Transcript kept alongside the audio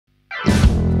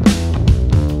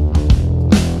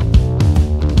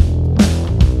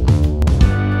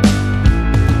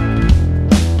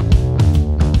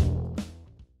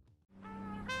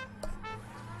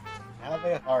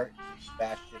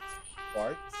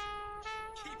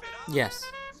Yes.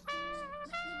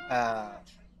 Uh,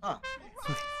 huh.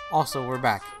 Also, we're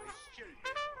back.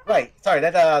 Right. Sorry,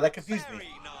 that confused me.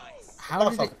 The How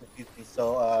box did it? office confused me.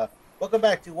 So, welcome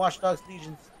back to Watch Dogs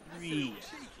Legion 3.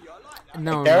 Like,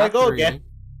 No, there I not go again. 3.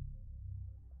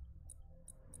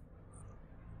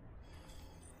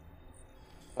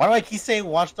 Why do I keep saying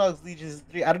Watch Dogs Legion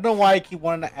 3? I don't know why I keep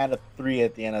wanting to add a 3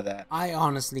 at the end of that. I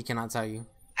honestly cannot tell you.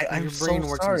 I'm Your so brain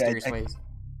works in sorry. mysterious ways.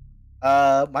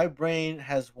 My brain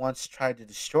has once tried to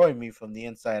destroy me from the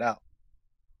inside out.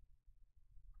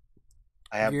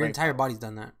 I have Your brain entire power. body's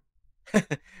done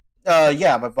that.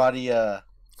 Yeah, my body, There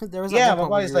was at yeah, one my point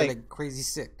where body's you were like, like crazy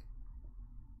sick.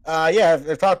 yeah,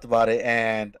 I've talked about it,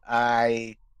 and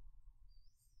it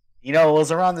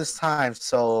was around this time,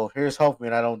 so here's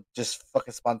hoping I don't just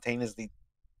fucking spontaneously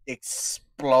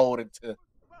explode into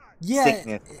Yeah,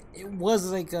 sickness. it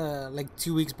was like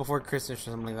 2 weeks before Christmas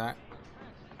or something like that.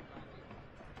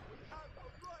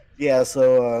 Yeah,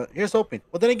 so here's hoping.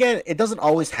 But then again, it doesn't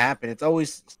always happen. It's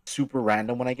always super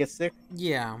random when I get sick.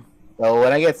 Yeah, So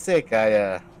when I get sick,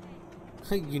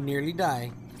 you nearly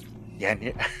die. yeah,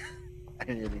 I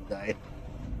nearly died.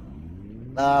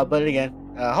 But again,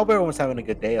 I hope everyone's having a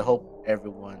good day. I hope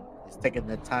everyone is taking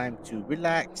the time to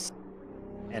relax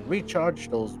and recharge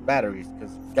those batteries,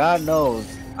 because God knows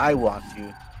I want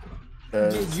to.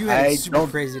 Because You had it I super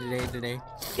don't. crazy today.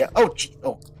 Yeah. Oh,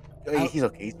 I, he's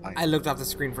okay. He's fine. I looked off the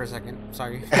screen for a second.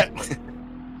 Sorry.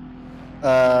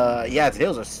 Yeah. Today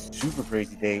was a super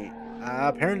crazy day.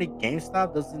 Apparently,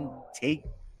 GameStop doesn't take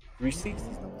 360s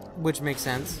no more. Which makes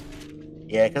sense.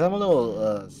 Yeah, because I'm a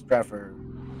little strapped for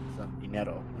some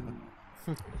dinero,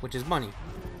 Which is money.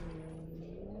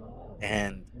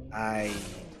 and I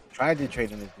tried to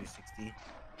trade in the 360,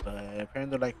 but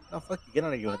apparently they're like, "No, fuck you, get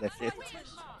out of here with that shit.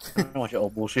 I don't want your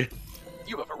old bullshit."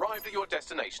 You have arrived at your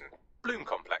destination, Bloom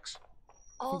Complex.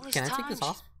 All this Can I time, take this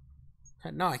off?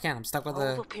 No, I can't. I'm stuck with all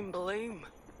the. up in Bloom.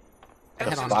 Head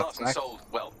Ever on. since Larson Back. sold,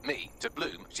 well, me, to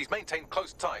Bloom, she's maintained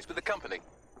close ties with the company.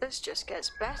 This just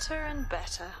gets better and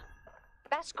better.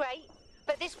 That's great,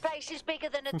 but this place is bigger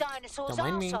than a dinosaur's Don't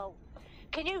mind me. arsehole.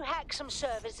 Can you hack some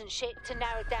servers and shit to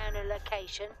narrow down a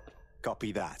location?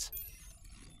 Copy that.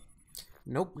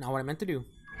 Nope, not what I meant to do.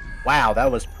 Wow,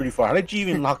 that was pretty far. How did you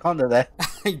even lock onto that?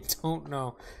 I don't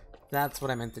know. That's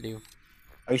what I meant to do.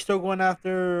 Are you still going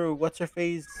after what's her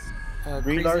face? Brie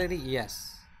Crazy Larson? lady?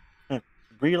 Yes.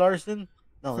 Brie Larson?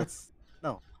 No, that's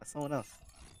someone else.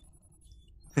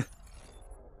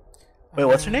 Wait,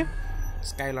 what's her name?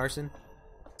 Sky Larson.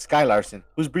 Sky Larson.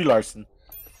 Who's Brie Larson?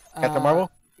 Captain Marvel?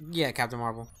 Yeah, Captain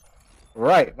Marvel.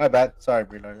 Right, my bad. Sorry,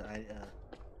 Brie Larson.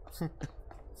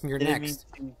 You're Didn't next.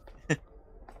 mean to.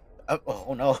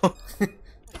 Oh no.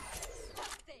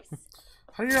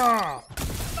 Hiya!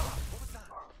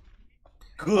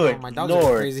 Good Oh, my dogs are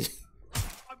lord. crazy.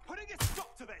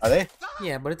 Are they?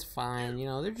 Yeah, but it's fine. You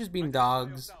know, they're just being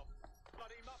dogs.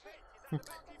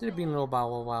 They're being little bow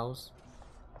wow wows.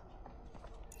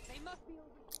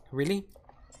 Really?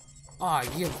 Oh,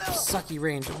 you have sucky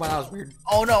range. Wow, that was weird.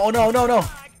 Oh no! Oh no! No! No!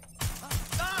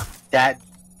 That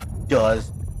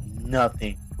does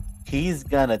nothing. He's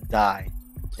gonna die.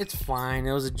 It's fine.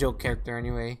 It was a joke character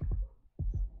anyway.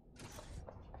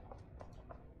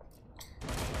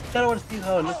 I don't want to see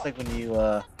how it looks like when when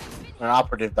an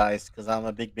operative dies, because I'm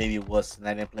a big baby wuss and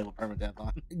I didn't play with permadeath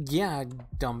on. Yeah,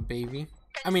 dumb baby.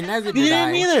 I mean, neither You did didn't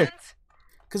I. either.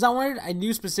 Because I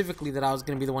knew specifically that I was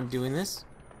gonna be the one doing this.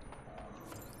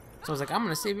 So I was like, I'm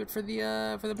gonna save it for the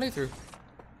playthrough.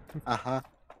 Yeah,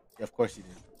 of course you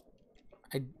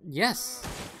did. Yes,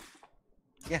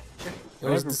 Yeah, sure. it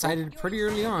was decided pretty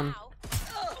early on.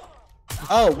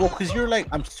 Oh well, because you're like,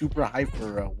 I'm super hyped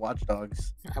for Watch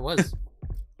Dogs. I was.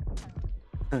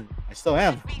 I still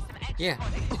am. Yeah.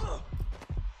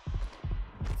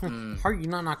 How are you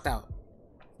not knocked out?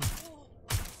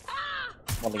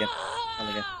 Mulligan.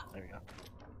 Mulligan. There we go.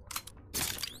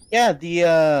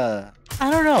 Yeah,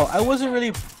 I don't know. I wasn't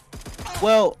really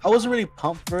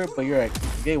pumped for it, but you're like,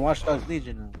 okay, Watch Dogs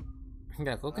Legion.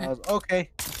 Yeah, okay. I was okay.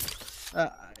 Uh,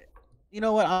 you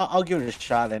know what? I'll give it a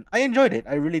shot, and I enjoyed it.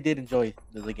 I really did enjoy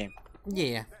the game.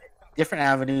 Yeah. Different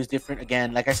avenues, different,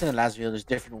 again, like I said in the last video, there's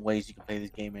different ways you can play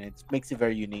this game, and it makes it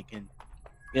very unique. And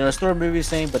the story maybe is the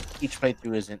same, but each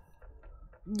playthrough isn't.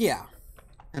 Yeah.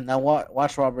 And now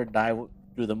watch Robert die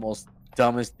through the most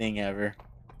dumbest thing ever.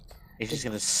 He's just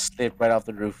gonna slip right off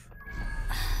the roof.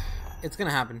 It's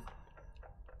gonna happen.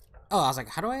 Oh, I was like,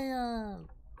 how do I You want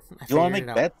to figured make it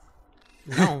out. bets?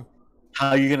 No.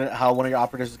 How one of your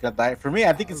operators is gonna die? For me,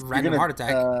 I think it's Random heart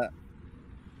attack.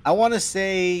 I want to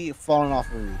say falling off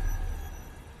a roof.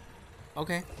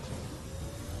 Okay.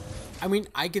 I mean,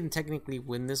 I can technically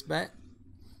win this bet.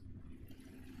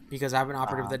 because I have an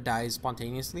operative that dies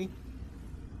spontaneously.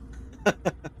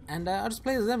 And I'll just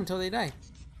play as them until they die.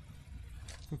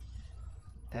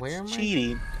 Where am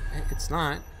cheating. It's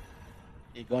not.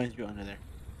 You're going through under there.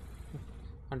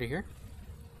 Under here?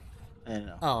 I don't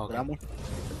know. Oh, But okay.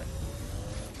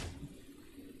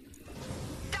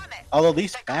 Although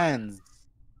these fans,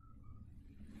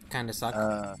 Kind of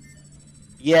suck.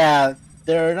 yeah,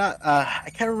 they're not. I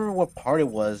can't remember what part it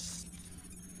was,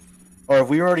 or if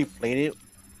we already played it,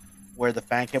 where the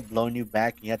fan kept blowing you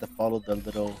back, and you had to follow the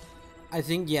little. I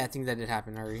think that did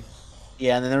happen, Harry.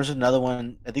 Yeah, and then there was another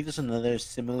one. I think there's another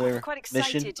similar Quite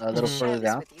mission excited a little to share further this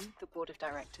down. with you, the board of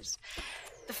directors.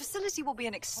 The facility will be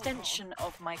an extension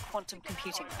of my quantum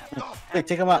computing lab. Wait,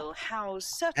 take and 'em out. will house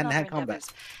certain Hand-to-hand other combat.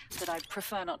 endeavors that I'd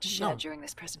prefer not to share No. during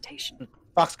this presentation.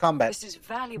 Fox Combat. This is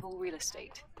valuable real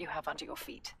estate you have under your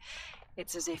feet.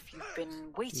 It's as if you've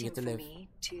been waiting to for live. me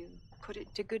to put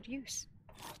it to good use.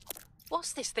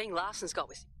 What's this thing Larson's got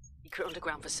with secret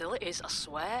underground facilities, I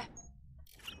swear?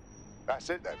 That's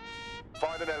it then.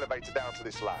 Find an elevator down to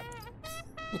this lab.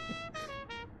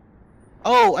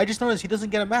 Oh, I just noticed he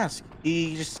doesn't get a mask.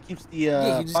 He just keeps the.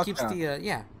 Yeah, he just Fox keeps down. the,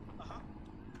 yeah.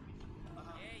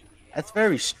 That's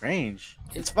very strange.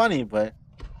 It's funny, but.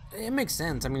 It makes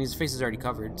sense. I mean, his face is already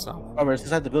covered, so. Oh, but it's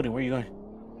inside the building. Where are you going?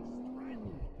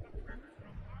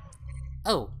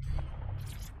 Oh.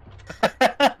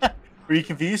 Were you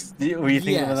confused? Were you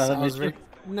thinking of Yes, another I was mission?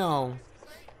 No.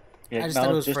 Yeah, I just no,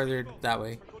 thought it was further that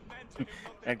way.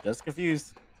 I'm just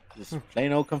confused. Just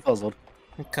plain old confuzzled.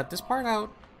 Cut this part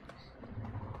out.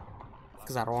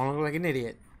 Because I don't want to look like an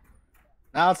idiot.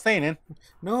 Now it's staying in.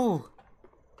 No.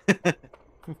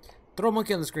 Throw a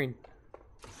monkey on the screen.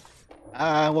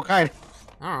 What kind?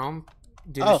 I don't know.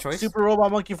 Dealer's choice. Super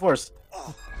Robot Monkey Force.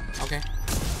 Okay.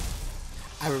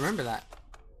 I remember that.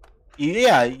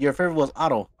 Yeah, your favorite was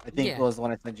Otto. I think Yeah. was the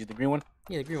one I sent you, the green one.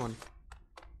 Yeah, the green one.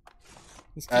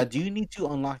 He's cute. Do you need to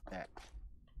unlock that?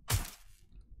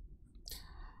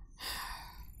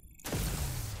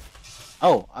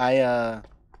 Oh, I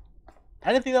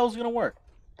didn't think that was gonna work,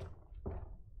 Of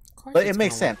course but it's it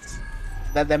makes gonna work. sense.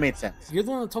 That made sense. You're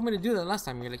the one that told me to do that last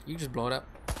time. You're like, you just blow it up.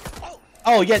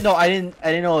 Oh yeah, no, I didn't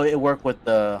know it worked with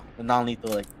the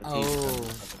non-lethal like the taser and Oh.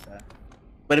 stuff like that.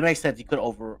 But it makes sense. You could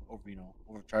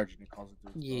overcharge it and cause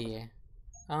it to. Yeah.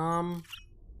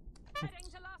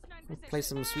 Play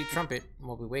some sweet trumpet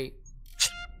while we wait.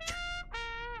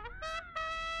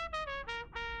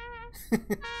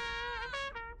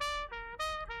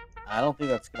 I don't think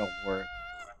that's gonna work.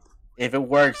 If it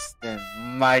works, then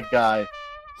my God,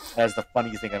 that's the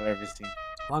funniest thing I've ever seen.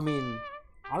 Well, I mean,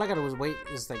 all I gotta was wait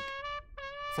is like.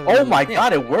 For Oh them my to-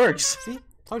 God, it works. See,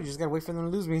 told you, just gotta wait for them to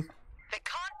lose me. They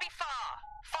can't be far.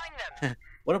 Find them.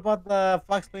 What about the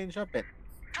Fox playing trumpet?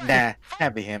 Nah,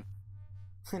 can't be him.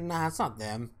 Nah, it's not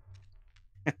them.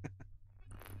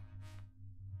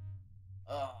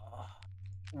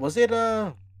 Was it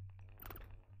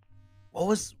what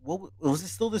was it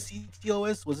still the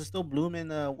CTOS? Was it still Bloom in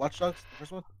Watch Dogs, the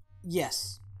first one?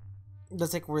 Yes,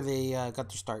 that's like where they got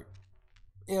their start.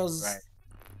 It was. Right.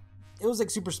 It was like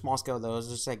super small scale though. It was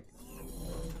just like.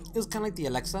 It was kind of like the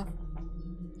Alexa,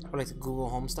 or like the Google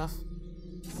Home stuff.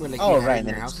 Where like Oh you had it right, in and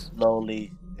your then it house.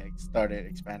 slowly like, started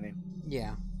expanding.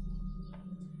 Yeah.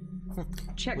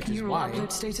 Check Which is neural why-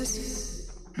 upload status.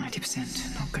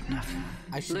 90%, not good enough.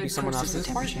 I should be Load someone else's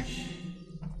processor part. temperature.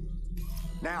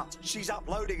 Now, she's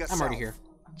uploading herself. I'm already here.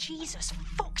 Jesus,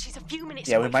 fuck, she's a few minutes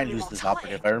Yeah, we away might from lose this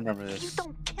immortality. operative. I remember If you this.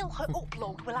 don't kill her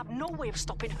upload, we'll have no way of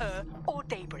stopping her or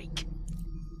Daybreak.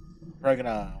 We're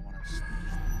gonna want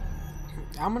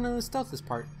to I'm gonna stealth this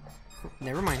part.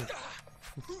 Never mind.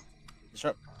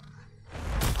 disrupt.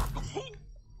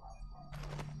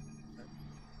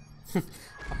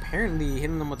 Apparently,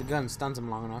 hitting them with a gun stuns them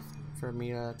long enough for me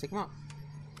to take them out.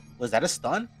 Was that a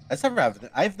stun? That's never happened.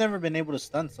 I've never been able to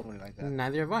stun somebody like that.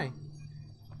 Neither have I.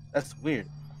 That's weird.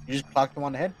 You just clocked them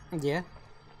on the head. Yeah.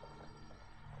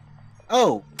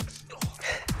 Oh,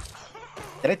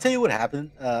 did I tell you what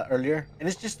happened earlier? And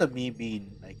it's just a me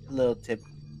being like a little tip.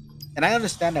 And I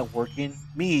understand that working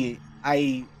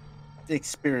I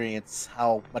experience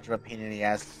how much of a pain in the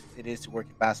ass it is to work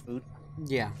in fast food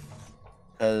Yeah.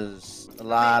 because a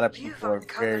lot of You've people are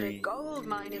uncovered a very gold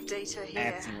mine of data here.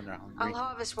 antsy when they're hungry. I'll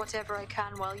harvest whatever I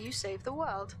can while you save the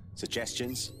world.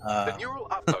 Suggestions? Uh, The neural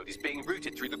upload is being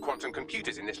routed through the quantum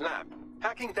computers in this lab.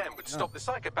 Hacking them would stop the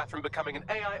psychopath from becoming an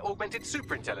AI-augmented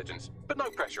superintelligence, but no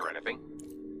pressure or anything.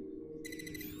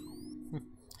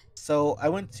 So I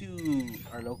went to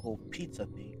our local pizza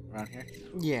thing around here,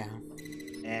 Yeah.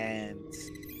 and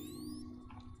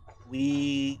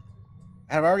we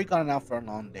have already gone out for a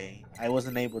long day. I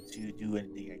wasn't able to do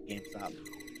anything at GameStop,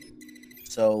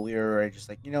 So we were just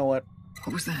like, you know what?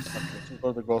 What was that? Let's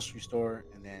go to the grocery store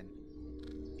and then,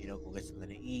 go get something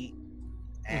to eat.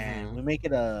 And Mm-hmm. we make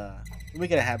it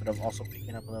a habit of also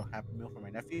picking up a little Happy Meal for my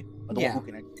nephew, or the one Yeah. who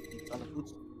can actually eat other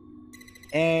foods.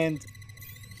 And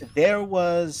there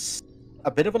was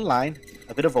a bit of a line,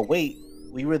 a bit of a wait.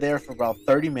 We were there for about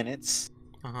 30 minutes.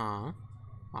 Uh-huh.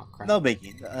 Oh, crap. No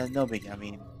biggie. No biggie. I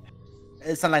mean,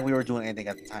 it's not like we were doing anything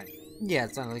at the time. Yeah,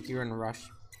 it sounded like you were in a rush.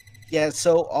 Yeah,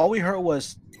 so all we heard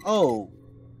was, oh,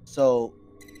 so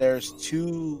there's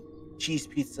 2 cheese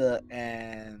pizza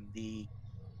and the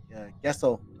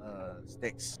queso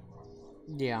sticks.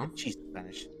 Yeah. Cheese in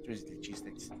Spanish. It's basically cheese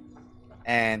sticks.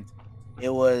 And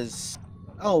it was,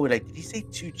 oh, we're like, did he say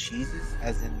 2 cheeses?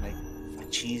 As in, like,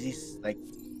 the cheesy, like,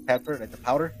 pepper, like the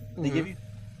powder they give you?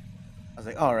 I was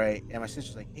like, all right. And my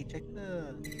sister's like, hey, check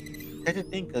the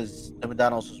thing, because the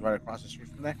McDonald's was right across the street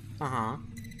from there. Uh-huh.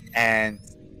 And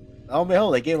oh,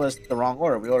 behold, they gave us the wrong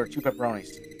order. We ordered 2 pepperonis.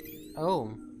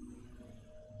 Oh.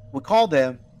 We called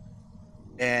them,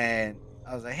 and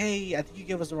I was like, hey, I think you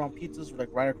gave us the wrong pizzas. We're like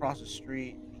right across the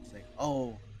street. He's like,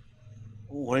 oh,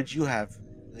 what did you have?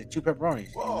 I was like, 2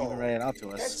 pepperonis. You didn't even write it out to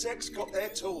us. Headset's got their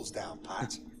tools down,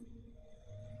 Pat.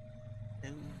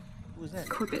 And who was that?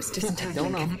 Corbis doesn't have Don't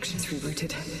any know. connections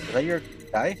rerouted. Was that your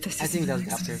guy? This I is think that was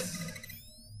useless. after.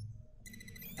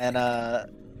 And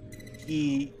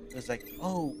he was like,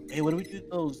 oh, hey, what do we do with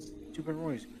those 2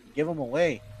 pepperonis? Give them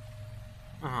away.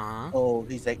 Uh-huh. Oh,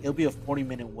 he's like, it'll be a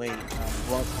 40-minute wait.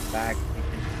 We'll come back.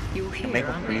 You're We can here, make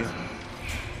them aren't for you.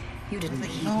 You didn't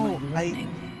heed No, my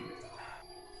warning.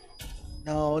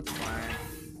 No, it's fine.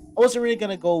 I wasn't really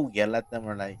gonna go yell at them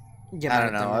or like, Get I mad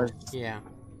don't at them know. or- Yeah.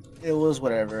 It was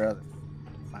whatever.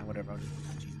 Fine, whatever. I'll just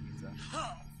get cheese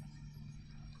pizza.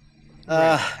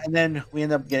 And then we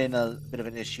ended up getting a bit of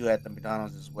an issue at the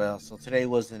McDonald's as well. So today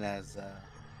wasn't as how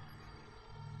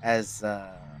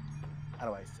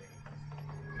do I say?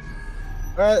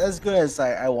 As good as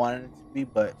I wanted it to be.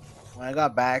 But when I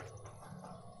got back,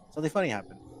 something funny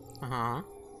happened. Uh-huh.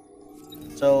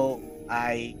 So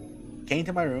I came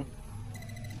to my room.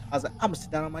 I was like, I'm gonna sit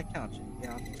down on my couch and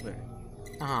get on Twitter.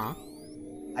 Uh-huh.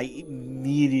 I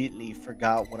immediately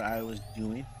forgot what I was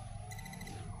doing.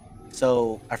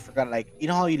 So I forgot, like, you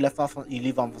know how you leave off some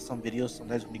videos.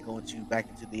 Sometimes when you go back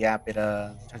into the app, it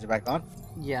turns it back on.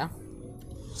 Yeah.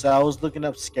 So I was looking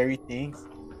up scary things,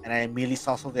 and I immediately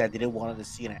saw something I didn't want to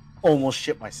see, and I almost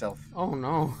shit myself. Oh,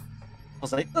 no. I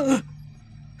was like, ugh.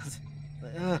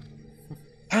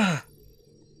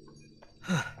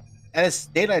 And it's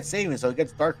daylight saving, so it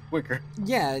gets dark quicker.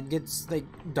 Yeah, it gets, like,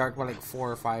 dark by, like,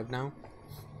 4 or 5 now.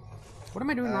 What am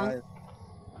I doing wrong?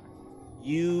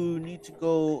 You need to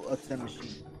go up to the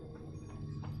machine.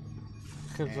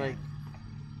 Because, like,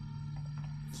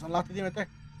 Just unlock the thing right there.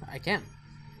 I can't.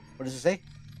 What does it say?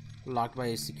 Locked by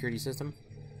a security system.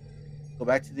 Go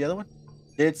back to the other one.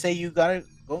 Did it say you got it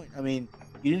going? I mean,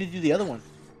 you need to do the other one.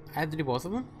 I had to do both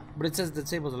of them? But it says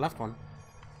disable the left one.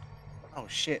 Oh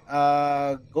shit.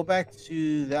 Go back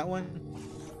to that one.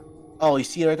 Oh, you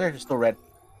see it right there? It's still red.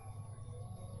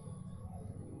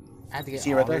 I had to get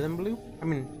See it all right of there? them blue? I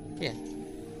mean, yeah.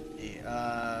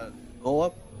 Yeah, go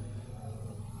up.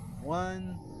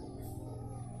 One.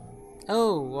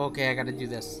 Oh, okay, I gotta do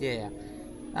this. Yeah, yeah.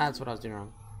 That's what I was doing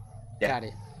wrong. Yeah. Got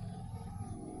it.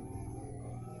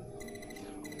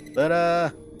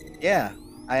 But yeah.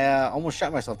 I almost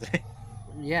shot myself today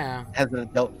Yeah. as an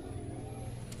adult.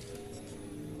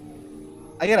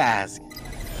 I gotta ask.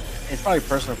 It's probably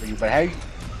personal for you, but have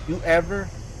you ever,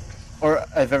 or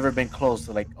have ever been close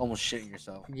to like almost shitting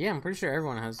yourself? Yeah, I'm pretty sure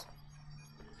everyone has.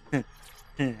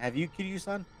 Have you,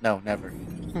 Kiryu-san? No, never.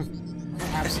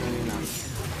 Absolutely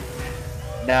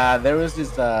not. Nah, there was this.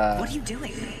 What are you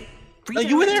doing? No,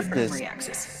 you were there for Redirect this. memory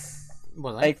access.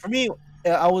 Was I? Like for me,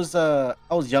 I was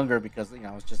younger because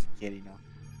I was just a kid,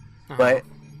 Uh-huh. But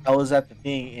I was at the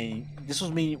thing, and this was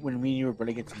me when me and you were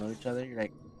really getting to know each other. You're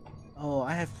like, oh,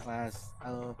 I have class.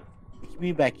 You can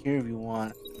meet back here if you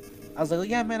want. I was like, oh,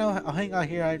 yeah, man, I'll hang out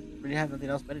here. I really have nothing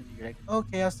else better to do. You're like,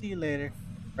 okay, I'll see you later.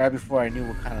 Right before I knew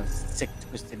what kind of sick,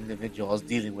 twisted individual I was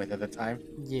dealing with at the time.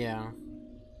 Yeah.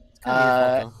 It's kind of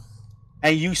your fault,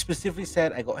 And you specifically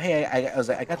said, I go, hey, I was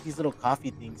like, I got these little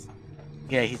coffee things.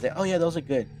 Yeah, he's like, oh yeah, those are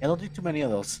good. Yeah, don't do too many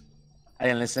of those. I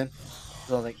didn't listen.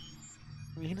 So I was like,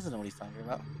 I mean, he doesn't know what he's talking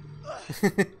about.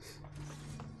 though.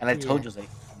 And I told Yeah. you, I was like,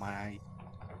 my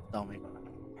stomach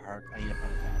hurt. I need to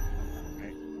find a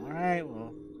bathroom. All right,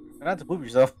 well, try not to poop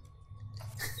yourself.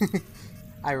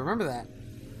 I remember that.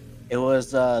 It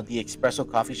was the espresso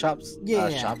coffee shops. Yeah.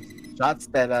 Shots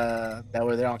that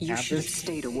were there on You should have campus.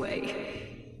 stayed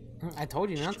away. I told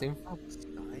you not to. Oh, this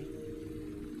guy.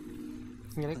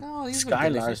 You're like, oh, these Sky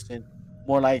look delicious. Larson.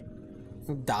 More like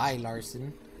Die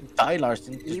Larson. Die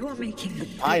Larson. You are making the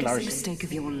Die biggest Larson. mistake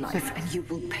of your life, and you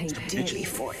will pay dearly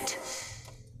for it.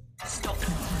 Stop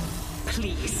now,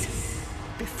 please,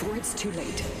 before it's too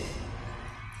late.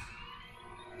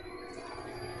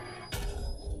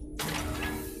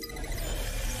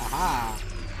 Aha!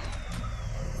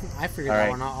 I figured that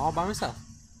one out all by myself.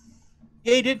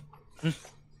 Yeah, you did.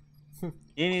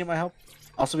 You need my help.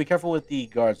 Also, be careful with the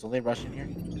guards. Will they rush in here?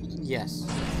 Yes.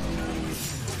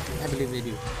 I believe they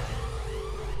do.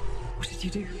 What did you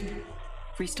do?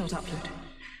 Restart upload.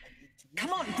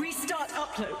 Come on, restart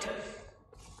upload.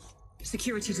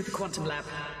 Security to the quantum lab.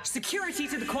 Security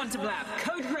to the quantum lab.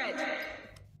 Code red.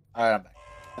 Alright, I'm back.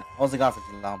 I wasn't gone for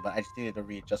too long, but I just needed to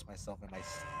readjust myself in my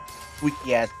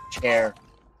squeaky ass chair.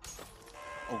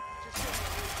 Oh.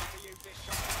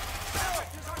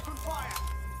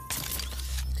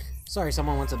 Sorry,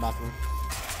 someone went to the bathroom.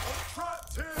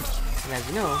 And as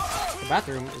you know, the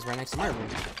bathroom is right next to my room.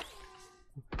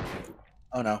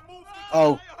 Oh no.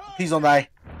 Oh, please don't die.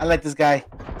 I like this guy.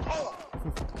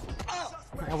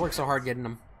 I worked so hard getting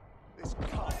him.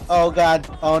 Oh god.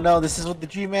 Oh no, this is what the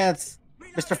G-Man's.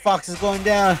 Mr. Fox is going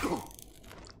down.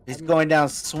 He's going down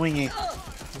swinging.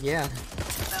 Yeah.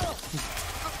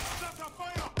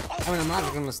 I mean, I'm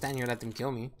not gonna stand here and let them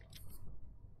kill me.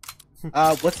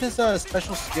 What's his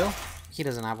special skill? He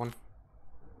doesn't have one.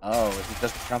 Oh, is it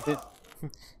just a trumpet?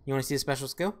 You want to see a special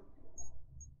skill?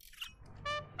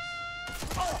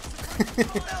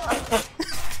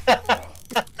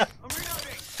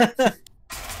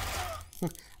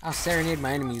 I'll serenade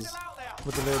my enemies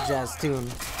with a little jazz tune.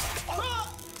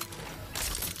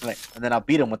 Like, and then I'll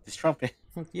beat him with this trumpet.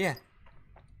 Yeah.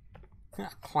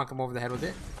 Clonk him over the head with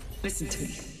it. Listen to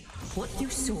me. What you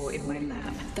saw in my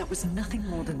lab, that was nothing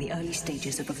more than the early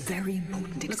stages of a very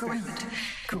important experiment.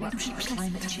 Corruption,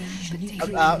 climate change,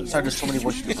 sorry, there's so many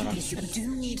voices going on. You're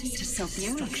doomed to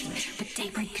self-destruction, but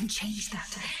Daybreak can change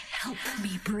that. Help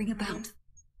me bring about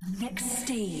the next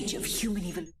stage of human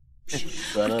evolution.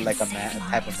 Do I look like a man, a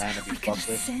type of man to be fucked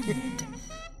with? So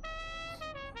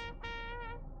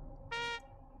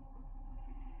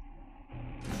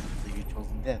you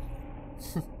chosen death.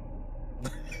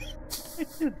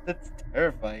 That's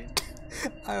terrifying.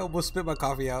 I almost spit my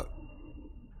coffee out.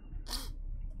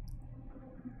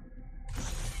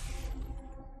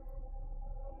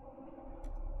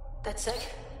 That's it.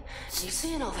 You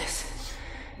seeing all this?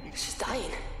 She's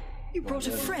dying. You brought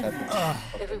a friend.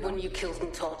 Everyone you killed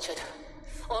and tortured.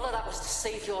 All of that was to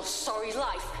save your sorry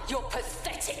life. You're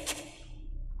pathetic.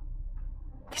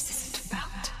 This isn't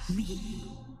about me.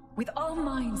 With our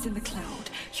minds in the cloud,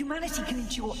 humanity can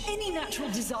endure any natural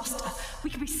disaster. We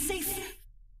can be safe,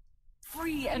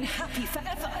 free, and happy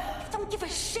forever. Don't give a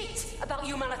shit about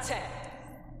humanity.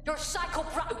 You're a psycho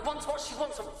brat who wants what she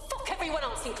wants and fuck everyone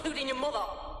else, including your mother.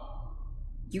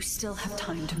 You still have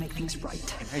time to make things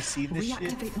right. Can I see this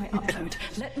Reactivate shit? my upload.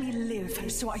 Let me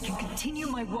live so I can continue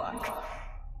my work.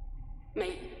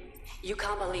 Mate, you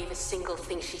can't believe a single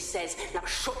thing she says. Now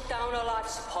shut down her life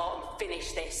support and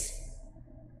finish this.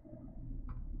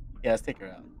 Yeah, let's take her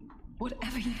out.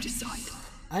 Whatever you decide.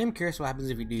 I am curious what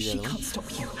happens if you do the She other one. can't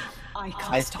stop you. I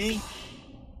can't stop you.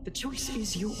 The choice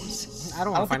is yours. I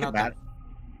don't want to find out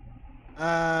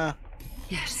that.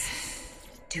 Yes.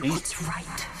 Do Please? what's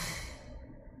right.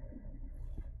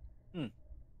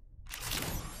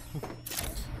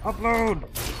 Upload!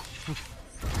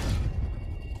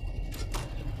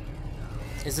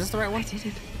 Is this the right one? I did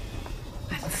it.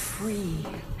 I'm free.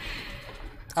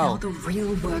 Oh. Now the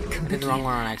real work can I did the begin. wrong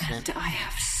one on accident. And I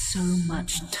have so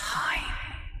much time.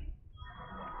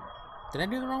 Did I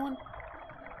do the wrong one?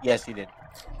 Yes, you did.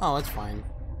 Oh, it's fine.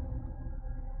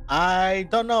 I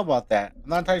don't know about that. I'm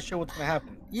not entirely sure what's gonna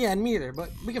happen. Yeah, and me either, but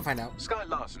we can find out. Sky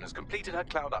Larson has completed her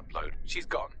cloud upload. She's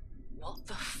gone. What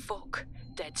the fuck?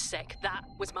 Dead sec, that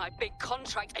was my big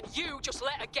contract and you just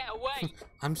let her get away.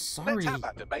 I'm sorry. Let's have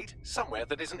that debate somewhere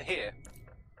that isn't here.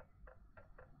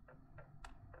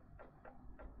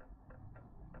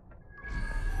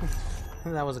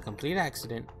 That was a complete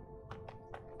accident.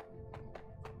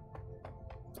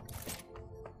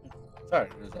 Sorry,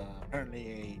 there's apparently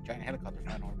a giant helicopter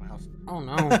flying over my house. Oh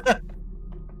no.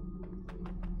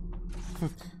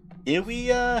 Did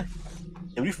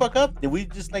we fuck up? Did we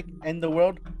just like end the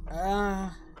world?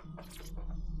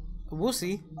 We'll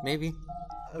see. Maybe.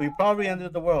 We probably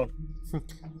ended the world.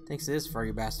 Thanks to this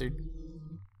furry bastard.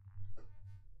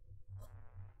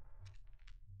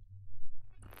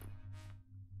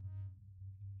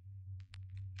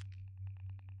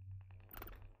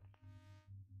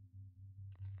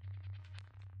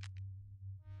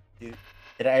 Dude,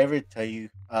 did I ever tell you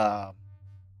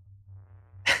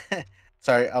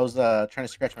Sorry, I was trying to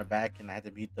scratch my back and I had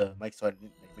to mute the mic so I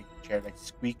didn't like make the chair like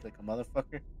squeak like a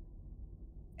motherfucker.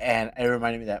 And it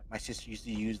reminded me that my sister used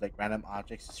to use like random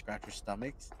objects to scratch her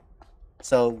stomachs.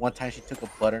 So one time she took a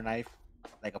butter knife,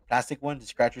 like a plastic one, to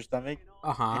scratch her stomach,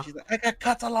 and she's like, "I got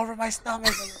cuts all over my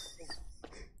stomach."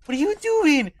 What are you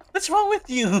doing? What's wrong with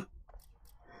you?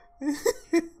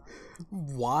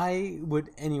 Why would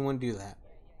anyone do that?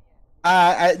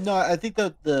 I think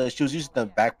the she was using the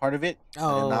back part of it,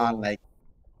 Oh, and not like,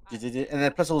 and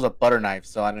then plus it was a butter knife,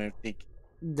 so I don't think,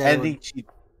 I think she,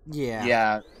 yeah,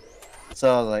 yeah.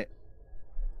 So I was like,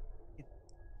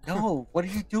 no, what are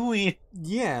you doing?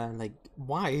 Yeah, like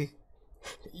why?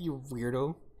 You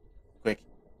weirdo. Quick,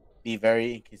 be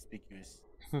very inconspicuous.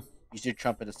 Use your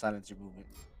trumpet to silence your movement.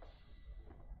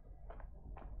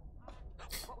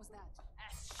 What was that?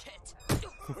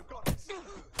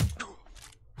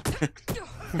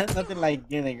 Nothing like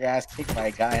getting your ass kicked by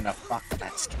a guy in a fox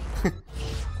mask.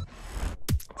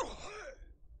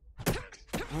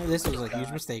 Oh, this was a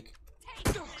huge mistake.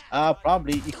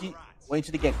 Probably. You keep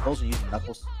waiting till they get closer using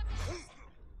knuckles.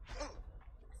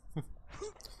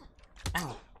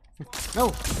 Ow.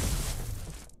 No.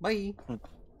 Bye.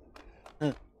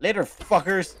 Later,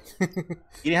 fuckers. You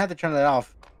didn't have to turn that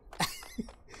off.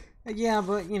 Yeah,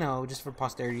 but you know, just for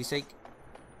posterity's sake.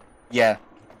 Yeah.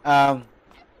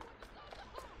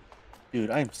 Dude,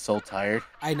 I am so tired.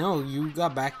 I know, you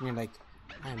got back and you're like,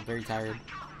 I am very tired.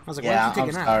 I was like, Yeah, why don't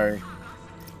you take I'm a nap? sorry.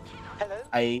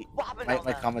 Hello?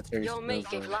 My commentary Your mate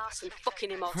gave skills Larson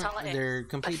fucking immortality. They're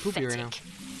complete poopy right now.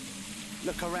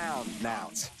 Look around,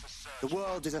 Nout. The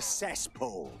world is a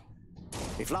cesspool.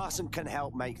 If Larson can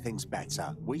help make things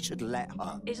better, we should let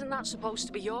her. Isn't that supposed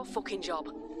to be your fucking job?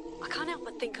 I can't help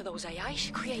but think of those AI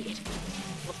she created.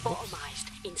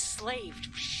 Lobotomized,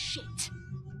 enslaved, shit.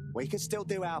 We can still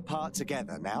do our part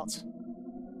together, Nout.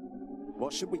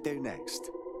 What should we do next?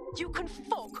 You can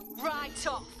fuck right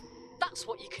off. That's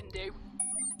what you can do.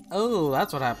 Oh,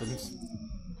 that's what happens.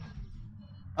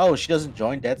 Oh, she doesn't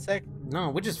join DedSec? No,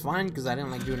 which is fine because I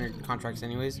didn't like doing her contracts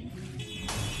anyways.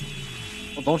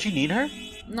 Well, don't you need her?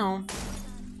 No.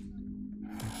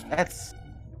 That's...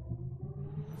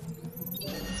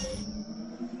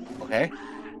 Okay.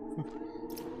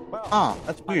 Well,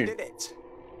 that's weird. I did it.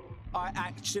 I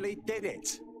actually did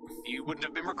it. You wouldn't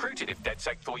have been recruited if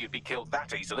DedSec thought you'd be killed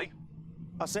that easily.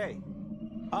 I see.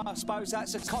 I suppose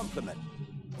that's a compliment.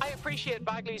 I appreciate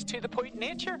Bagley's to-the-point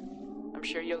nature. I'm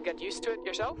sure you'll get used to it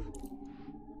yourself.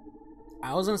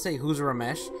 I was gonna say who's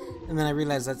Ramesh, and then I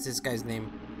realized that's this guy's name.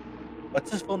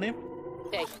 What's his full name?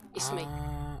 Hey, it's me.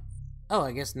 Oh,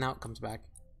 I guess now it comes back.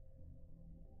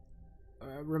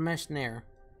 Ramesh Nair.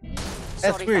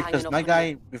 That's Sorry weird for because hanging my up on guy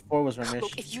you. before was Ramesh.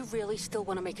 Look, if you really still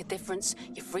want to make a difference,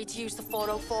 you're free to use the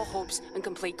 404 hubs and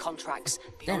complete contracts.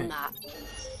 Damn Beyond that,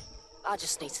 I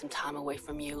just need some time away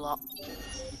from you lot.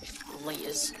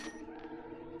 Laters.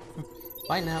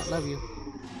 Bye now, love you.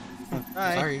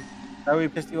 Hi. Sorry. Sorry we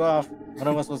pissed you off. One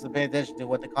of us was to pay attention to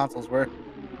what the consoles were.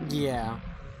 Yeah.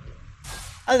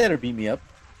 I let her beat me up.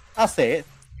 I'll say it.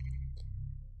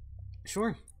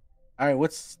 Sure. Alright,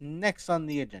 what's next on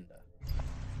the agenda?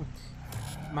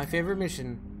 My favorite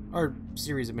mission, or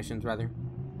series of missions rather.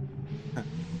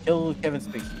 Kill Kevin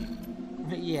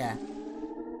Spacey. Yeah.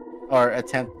 Or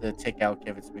attempt to take out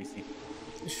Kevin Spacey.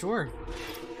 Sure.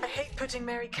 I hate putting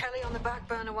Mary Kelly on the back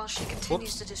burner while she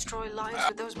continues to destroy lives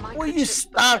with those microchips. Will you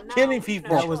stop killing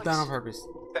people? That was done on purpose.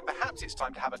 Then perhaps it's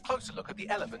time to have a closer look at the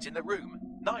elephant in the room.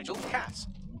 Nigel Cass,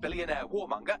 billionaire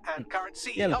warmonger and current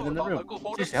CEO Yeah, look in of the our room. local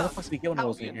board Seriously, of how the fuck's we get one of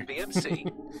those in Albion here?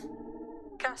 BMC.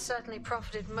 Cass certainly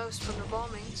profited most from the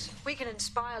bombings. We can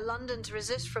inspire London to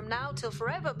resist from now till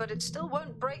forever, but it still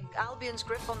won't break Albion's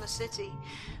grip on the city.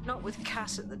 Not with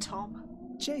Cass at the top.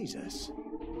 Jesus.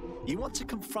 You want to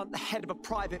confront the head of a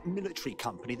private military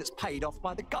company that's paid off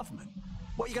by the government?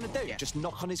 What are you going to do? Just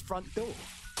knock on his front door?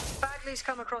 Bagley's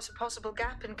come across a possible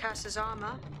gap in Cass's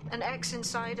armor. An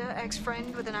ex-insider,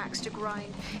 ex-friend with an axe to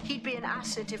grind. He'd be an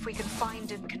asset if we could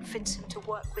find and convince him to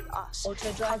work with us.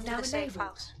 Auto drive Come to now the safe enabled.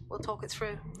 house. We'll talk it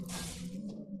through.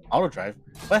 Auto drive?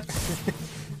 What?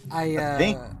 I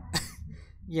think?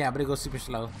 Yeah, but it goes super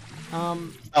slow.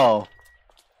 Oh,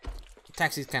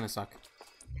 Taxis kind of suck.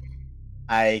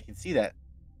 I can see that.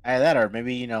 Either that or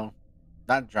maybe, you know,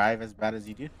 not drive as bad as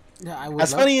you do. Yeah, I would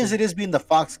As love funny to. as it is being the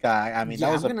Fox guy, I mean, Yeah,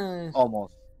 that was I'm gonna...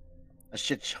 almost a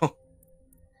shit show.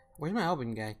 Where's my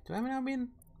Albion guy? Do I have an Albion?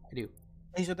 I do.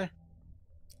 He's right there.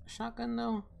 Shotgun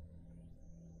though?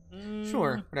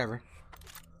 Sure, whatever.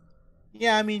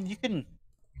 Yeah, I mean, you can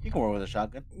work with a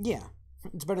shotgun. Yeah,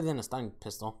 it's better than a stun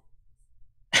pistol.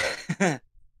 Well,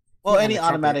 And any a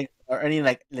trumpet. automatic or any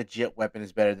like legit weapon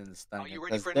is better than the stun Are you gun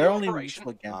ready because for a they're new only operation?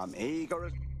 useful against I'm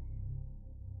eager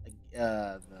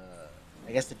as...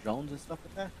 I guess the drones and stuff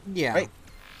like that. Yeah. Right.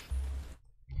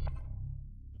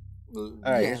 All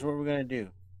right. Yeah. Here's what we're gonna do.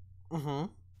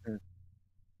 Mm-hmm.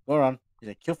 Go around. He's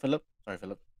like, kill Philip. Sorry,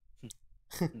 Philip.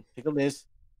 Pick up this.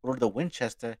 Go to the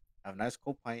Winchester. Have a nice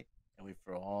cold pint, and wait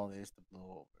for all this to blow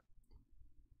over.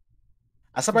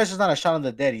 I'm surprised there's not a shot on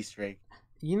the dead Easter egg.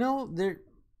 You know, there...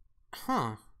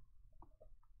 Huh.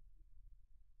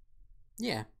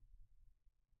 Yeah.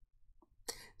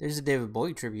 There's a David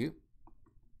Bowie tribute.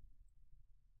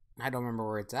 I don't remember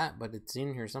where it's at, but it's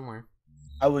in here somewhere.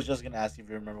 I was just gonna ask if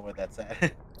you remember where that's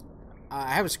at.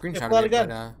 I have a screenshot pull out of it, a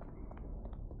gun.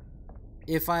 but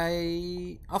if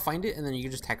I'll find it, and then you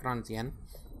can just tack it on at the end.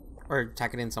 Or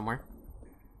tack it in somewhere.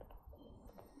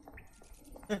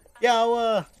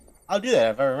 Yeah, I'll do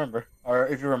that if I remember, or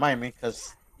if you remind me,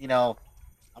 because you know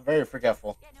I'm very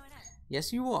forgetful.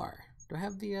 Yes, you are. Do I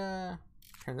have the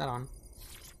turn that on?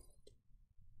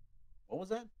 What was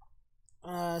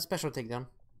that? Special takedown.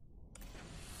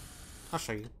 I'll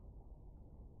show you.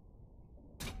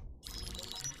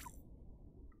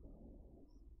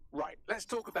 Right, let's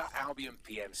talk about Albion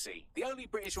PMC, the only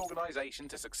British organisation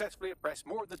to successfully oppress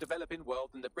more of the developing world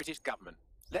than the British government,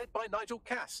 led by Nigel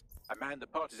Cass, a man the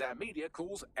partisan media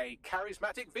calls a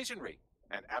charismatic visionary,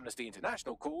 and Amnesty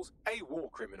International calls a war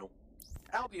criminal.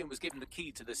 Albion was given the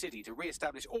key to the city to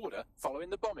re-establish order following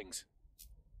the bombings.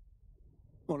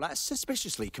 Well, that's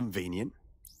suspiciously convenient.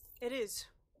 It is.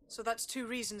 So that's two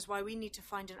reasons why we need to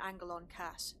find an angle on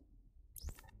Cass.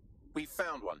 We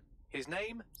found one. His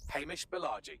name, Hamish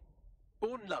Balaji.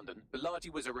 Born in London,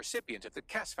 Balaji was a recipient of the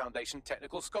Cass Foundation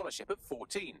Technical Scholarship at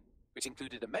 14, which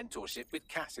included a mentorship with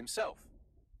Cass himself.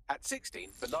 At 16,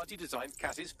 Balaji designed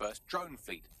Cass's first drone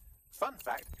fleet. Fun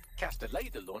fact, Cass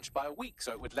delayed the launch by a week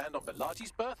so it would land on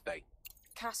Balaji's birthday.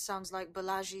 Cass sounds like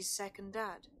Balaji's second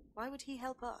dad. Why would he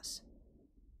help us?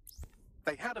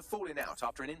 They had a falling out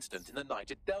after an incident in the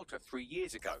Niger Delta 3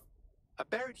 years ago. A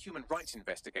buried human rights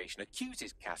investigation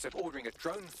accuses Cass of ordering a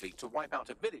drone fleet to wipe out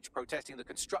a village protesting the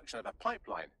construction of a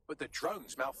pipeline, but the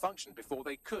drones malfunctioned before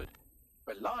they could.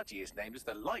 Balaji is named as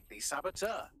the likely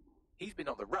saboteur. He's been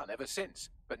on the run ever since,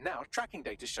 but now tracking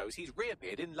data shows he's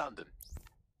reappeared in London.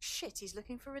 Shit, he's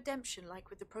looking for redemption like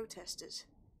with the protesters.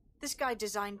 This guy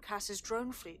designed Cass's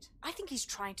drone fleet. I think he's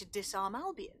trying to disarm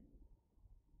Albion.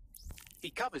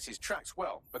 He covers his tracks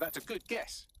well, but that's a good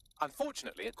guess.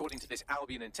 Unfortunately, according to this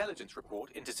Albion intelligence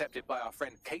report intercepted by our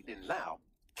friend Caitlin Lau,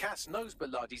 Cass knows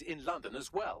Balaji's in London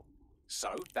as well.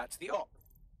 So, that's the op.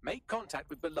 Make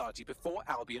contact with Balaji before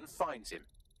Albion finds him.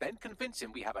 Then convince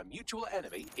him we have a mutual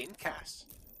enemy in Cass.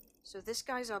 So this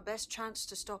guy's our best chance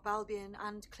to stop Albion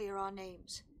and clear our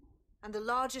names. And the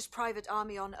largest private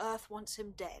army on Earth wants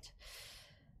him dead.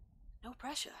 No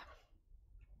pressure.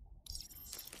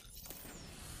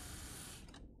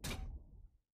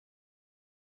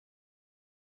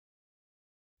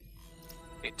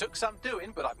 It took some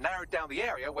doing, but I've narrowed down the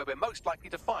area where we're most likely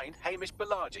to find Hamish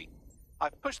Balaji.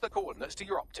 I've pushed the coordinates to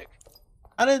your optic.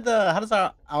 How does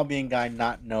our Albion guy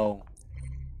not know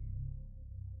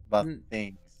about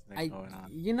things that are going on?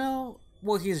 You know,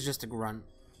 well, he's just a grunt.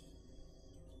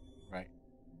 Right.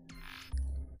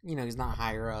 You know, he's not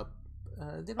higher up.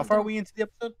 How far are we into the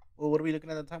episode? Well, what are we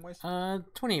looking at the time wise?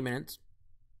 28 minutes.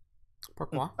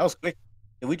 Pourquoi? That was quick.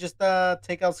 Did we just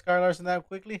take out Sky Larson that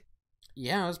quickly?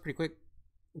 Yeah, it was pretty quick.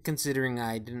 Considering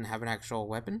I didn't have an actual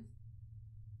weapon.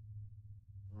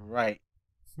 Right.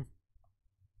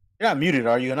 You're not muted,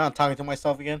 are you? I'm not talking to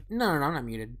myself again? No, I'm not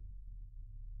muted.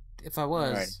 If I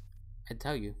was, Right. I'd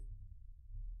tell you.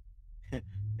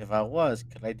 If I was,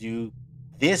 could I do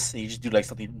this? And you just do like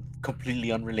something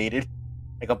completely unrelated,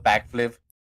 like a backflip.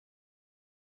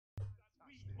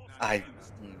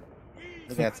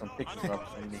 Look at some pictures of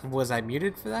me. Was I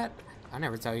muted for that? I'll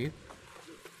never tell you.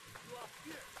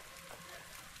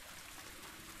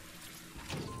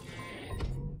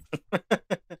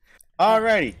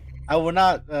 Alrighty. I will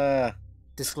not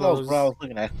disclose what I was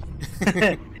looking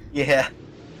at. Yeah.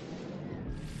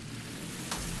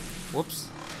 Whoops.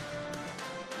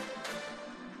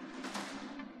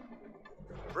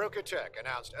 Broker Tech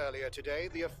announced earlier today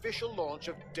the official launch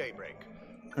of Daybreak,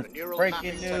 the neural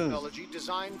Breaking mapping news. technology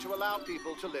designed to allow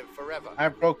people to live forever. I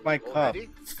broke my cup. Already,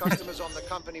 customers on the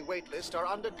company waitlist are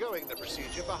undergoing the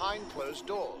procedure behind closed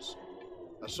doors.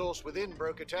 A source within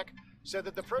Broker Tech said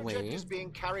that the project is being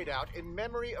carried out in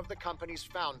memory of the company's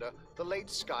founder, the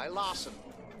late Sky Larson.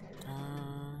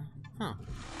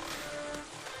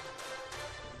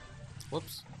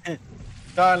 Whoops.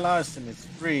 Sky Larson is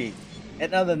free.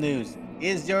 In other news,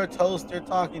 is your toaster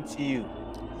talking to you?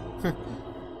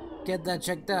 Get that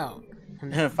checked out.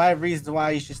 5 reasons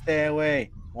why you should stay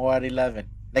away. More at 11.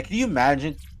 Like, can you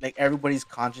imagine, like, everybody's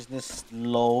consciousness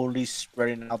slowly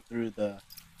spreading out through the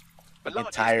Bilardi's been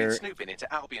entire snooping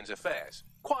into Albion's affairs.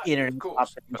 Quietly, internet of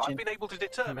course, but population? I've been able to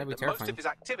determine That'd be that most terrifying. of his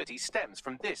activity stems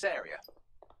from this area.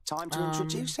 Time to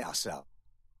introduce ourselves.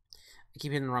 I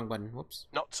keep hitting the wrong button. Whoops.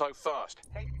 Not so fast.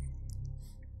 Hey.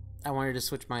 I wanted to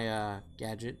switch my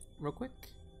gadget real quick.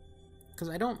 Because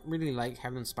I don't really like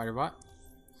having the spider bot.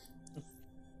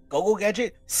 Go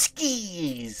gadget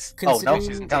skis. Considering- This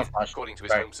isn't Down it, flash. according to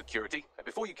his Right. home security. And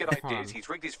before you get ideas, he's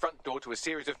rigged his front door to a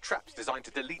series of traps designed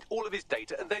to delete all of his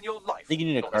data and then your life. think you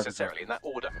need a Not carpet necessarily in that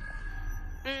order.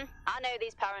 I know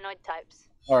these paranoid types.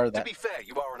 Or To that. be fair,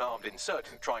 you are an armed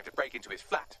insurgent trying to break into his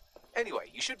flat.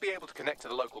 Anyway, you should be able to connect to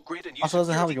the local grid and use Also,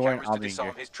 doesn't help security you're wearing cameras to Albion disarm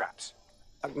gear. his traps.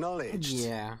 Acknowledged.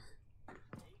 Yeah.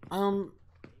 What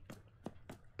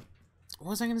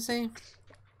was I gonna say?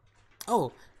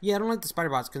 Oh, yeah, I don't like the spider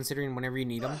bots considering whenever you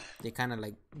need them, they kind of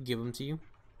like give them to you.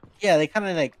 Yeah, they kind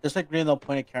of like, there's like really no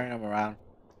point in carrying them around.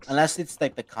 Unless it's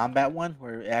like the combat one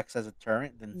where it acts as a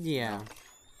turret, then Yeah.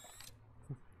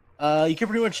 you can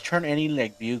pretty much turn any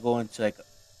like vehicle into like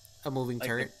A moving like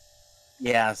turret.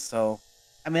 yeah, so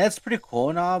I mean that's pretty cool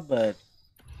and all, but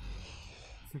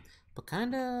But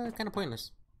kinda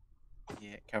pointless.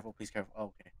 yeah, careful, please careful. Oh,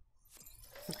 okay.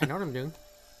 I know what I'm doing.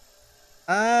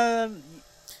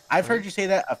 I've heard you say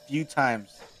that a few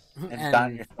times and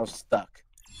gotten yourself stuck.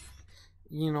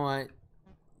 You know what?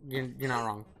 You're not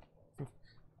wrong.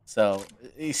 So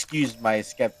excuse my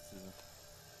skepticism.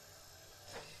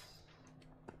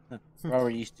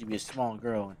 Robert used to be a small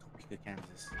girl in Topeka,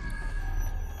 Kansas.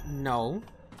 No.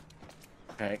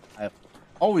 Okay, I've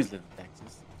always lived in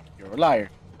Texas. You're a liar.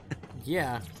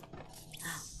 Yeah.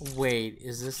 Wait,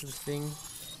 is this the thing?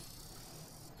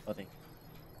 I think.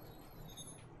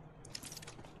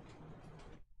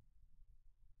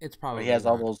 It's probably. He has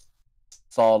all not. those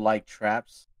saw-like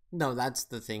traps. No, that's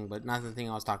the thing, but not the thing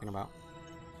I was talking about.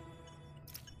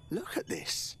 Look at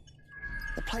this.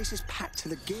 The place is packed to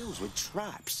the gills with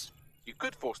traps. You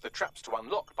could force the traps to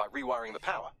unlock by rewiring the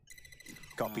power.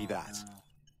 Copy that.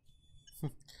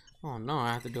 Oh no,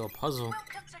 I have to do a puzzle.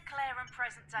 Welcome to Claire and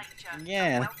Present Danger. Yeah.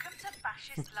 And welcome to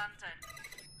Fascist London.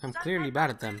 I'm clearly bad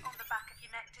at them. On the back of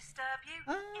your neck disturb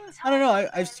you? I don't know.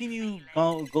 I've seen you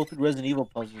go through Resident Evil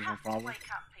puzzles, no problem.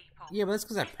 Yeah, but that's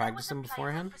because I practiced them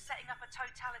beforehand.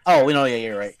 Oh, you know, yeah,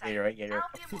 you're right. Yeah, you're right. Yeah, you're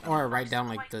right. Or I write down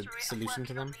like the solution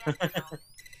to them. They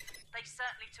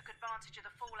certainly took advantage of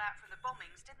the fallout from the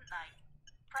bombings, didn't they?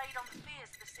 Preyed on the fears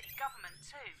of the city government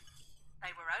too.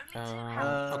 They were only too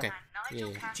happy okay. and Nigel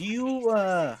Yeah. Cameron Do you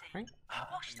Right?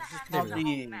 washed their this is hands of the whole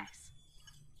probably mess.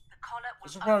 The collar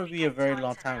this will will probably only be a get very tighter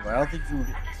long time now. ago. I don't think Unless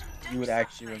we you would do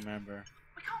actually something. remember.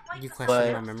 We can't wait You for question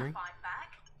But- my us to memory? fight back.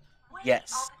 We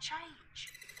Yes. are the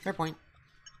change. Fair point.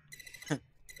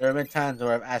 There have been times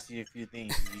where I've asked you a few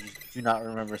things and you just do not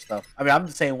remember stuff. I mean, I'm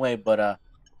the same way, but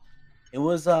it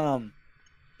was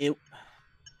it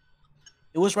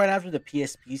was right after the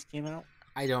PSPs came out.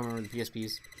 I don't remember the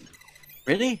PSPs.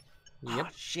 Really? Yep. Oh,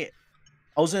 shit.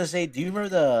 I was gonna say, do you remember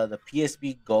the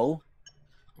PSP Go?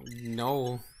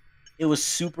 No. It was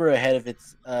super ahead of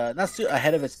its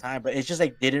ahead of its time, but it's just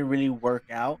like didn't really work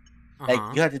out. Like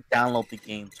Uh-huh. you had to download the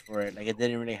games for it. Like it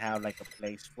didn't really have like a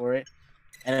place for it,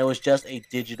 and it was just a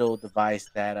digital device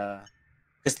that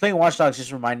because playing Watch Dogs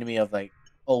just reminded me of like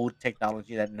old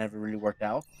technology that never really worked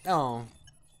out. Oh.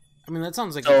 I mean, that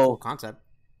sounds like a So- cool concept.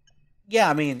 Yeah,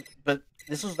 I mean, but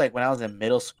this was like when I was in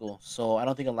middle school, so I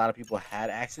don't think a lot of people had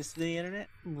access to the internet.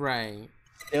 Right.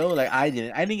 Still, like I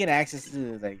didn't. I didn't get access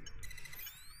to like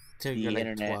Till the you're like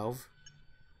internet. 12.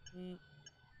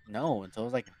 No, until I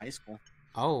was like in high school.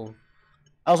 Oh.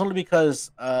 I was only because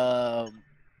my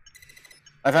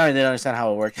family didn't understand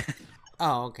how it worked.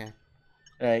 Oh, okay.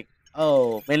 Like,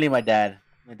 oh, mainly my dad.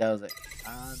 My dad was like,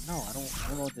 no, I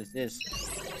don't know what this is.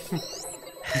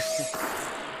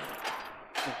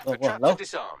 The what, traps hello? are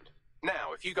disarmed.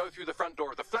 Now, if you go through the front door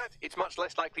of the flat, it's much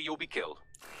less likely you'll be killed.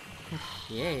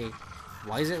 Yay.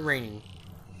 Why is it raining?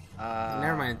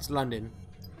 Never mind, it's London.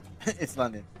 It's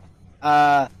London.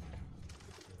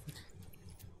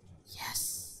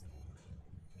 Yes.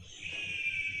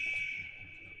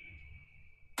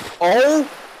 Oh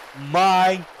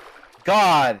my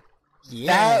god.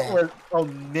 Yeah. That was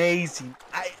amazing.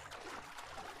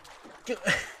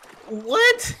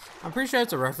 What? I'm pretty sure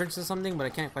it's a reference to something, but I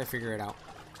can't quite figure it out.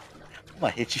 I'm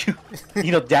gonna hit you.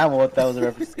 You know damn well what that was a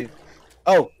reference to.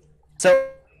 Oh, so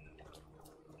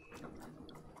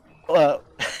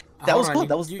that was Hold cool. on,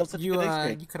 That was such a you, good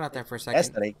experience. you cut out there for a second.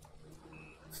 Easter egg.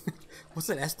 What's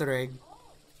an Easter egg?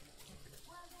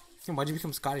 Why'd you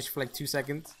become Scottish for like 2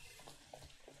 seconds?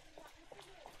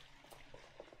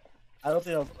 I don't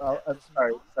think I'm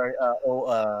sorry. Sorry.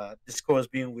 Discord was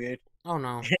being weird. Oh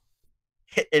no.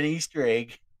 An Easter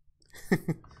egg.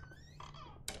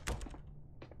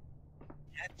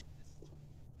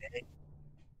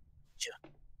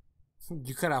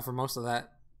 You cut out for most of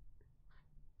that.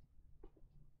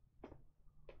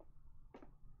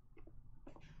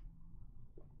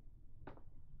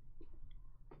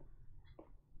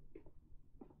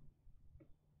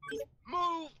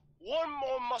 Move one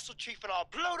more muscle, Chief, and I'll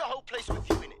blow the whole place with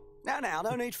you in it. Now,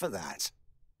 no need for that.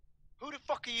 Who the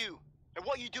fuck are you? And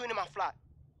what are you doing in my flat?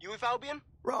 You with Albion?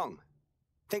 Wrong.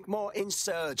 Think more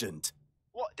insurgent.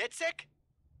 What, DedSec?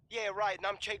 Yeah, right, and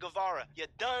I'm Che Guevara. You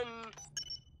done?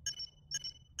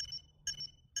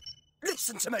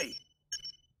 Listen to me.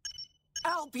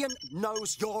 Albion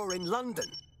knows you're in London.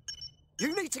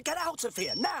 You need to get out of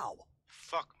here, now.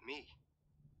 Fuck me.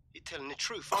 You're telling the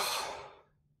truth, aren't you?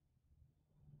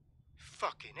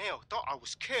 Fucking hell, thought I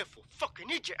was careful. Fucking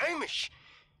idiot, Amish.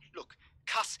 Look,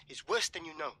 Cass is worse than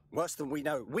you know. Worse than we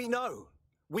know. We know.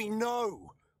 We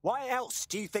know. Why else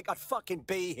do you think I'd fucking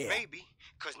be here? Maybe,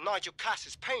 because Nigel Cass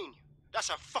is paying you. That's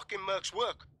how fucking mercs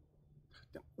work.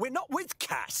 We're not with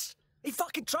Cass. He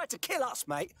fucking tried to kill us,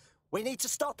 mate. We need to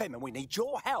stop him, and we need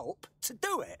your help to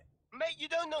do it. Mate, you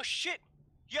don't know shit.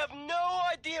 You have no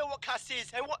idea what Cass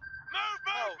is and what...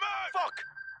 Move! Fuck!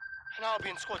 An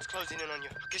Albion squad's closing in on you.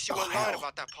 I guess you weren't lying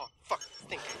about that part. Fuck,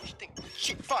 think.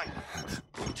 Shit, fine.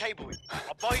 Table it.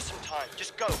 I'll buy you some time.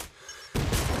 Just go.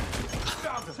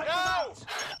 No!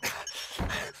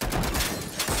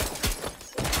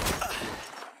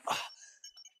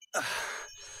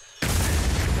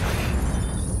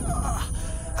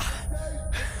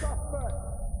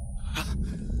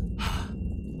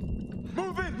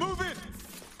 Move in!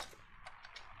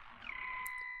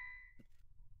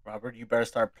 Robert, you better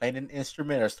start playing an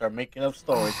instrument or start making up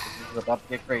stories because this is about to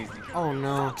get crazy. Oh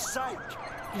no.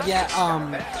 Yeah,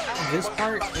 this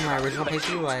part in my original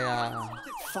playthrough, I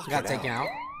got taken out.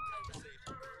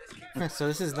 So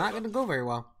this is not gonna go very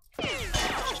well.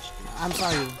 I'm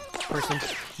sorry, person.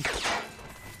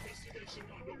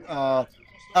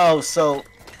 So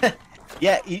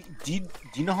yeah, do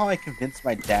you know how I convinced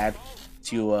my dad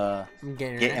to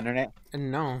get internet?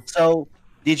 No. So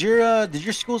did your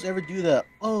schools ever do the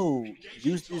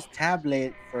use this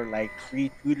tablet for like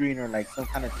free tutoring or like some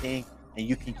kind of thing and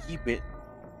you can keep it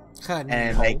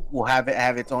and like we'll have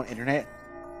its own internet?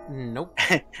 Nope.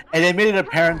 And they made it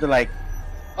apparent they're like,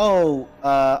 also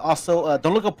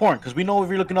don't look up porn because we know if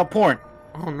you're looking up porn.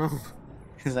 Oh no.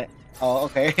 He's like, oh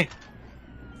okay.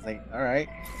 It's like, all right.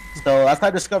 So that's how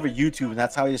I discovered YouTube, and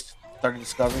that's how I just started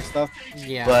discovering stuff.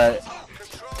 Yeah. But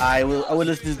I would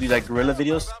listen to these like gorilla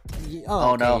videos.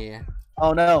 Oh no. yeah.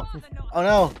 Oh no. Oh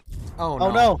no. Oh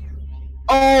no. no.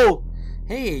 Oh.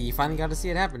 Hey, you finally got to see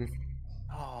it happen.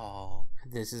 Oh.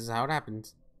 This is how it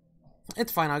happens.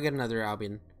 It's fine. I'll get another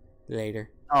Albion later.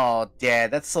 Oh,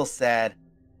 Dad, that's so sad.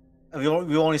 We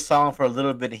only saw him for a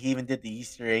little bit, and he even did the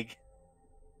Easter egg.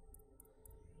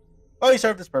 Oh, he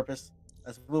served his purpose.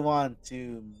 Let's move on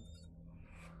to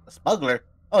a smuggler.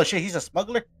 Oh shit, he's a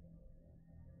smuggler.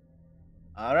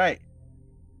 All right.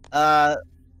 The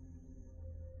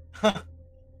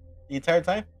entire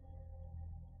time.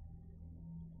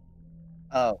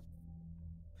 Oh.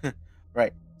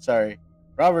 Right. Sorry.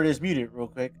 Robert is muted real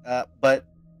quick. But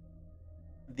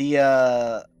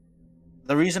the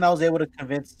reason I was able to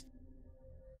convince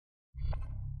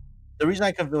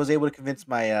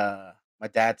my my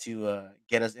dad to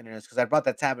get us internet because I brought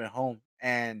that tablet home,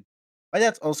 and my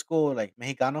dad's old school, like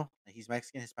Mexicano. He's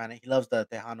Mexican, Hispanic. He loves the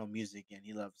Tejano music, and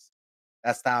he loves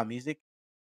that style of music.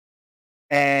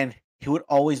 And he would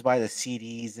always buy the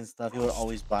CDs and stuff. He would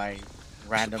always buy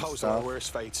random stuff.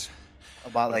 Worst fates.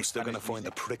 About like I'm still gonna find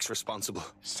the pricks responsible.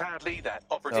 Sadly, that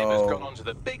operative has gone on to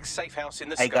the big safe house in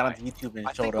the sky. I got onto YouTube and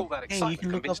I showed think all him, that hey, you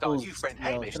can excitement look up convinced our those, new friend you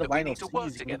know, Hamish instead of that we buying need to those work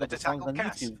CDs, you can together look to up the songs tackle on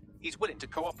Cass. YouTube. He's willing to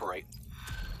cooperate.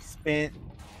 Spent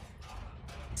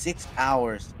 6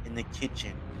 hours in the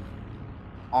kitchen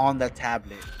on the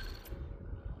tablet,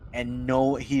 and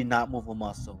no, he did not move a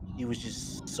muscle. He was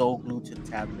just so glued to the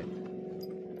tablet.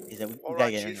 He said, "We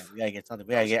gotta get internet. We gotta get something.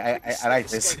 We gotta get. I like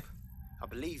this." I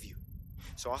believe you.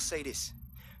 So I'll say this: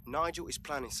 Nigel is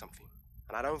planning something,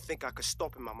 and I don't think I could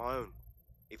stop him on my own.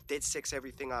 If DedSec's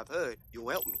everything I've heard, you'll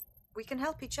help me. We can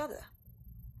help each other.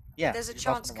 Yeah. There's a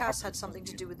chance Cass had something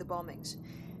to do with the bombings.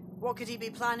 What could he be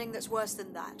planning that's worse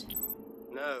than that?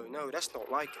 No, that's not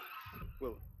like him.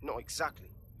 Well, not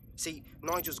exactly. See,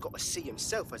 Nigel's got to see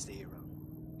himself as the hero.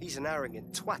 He's an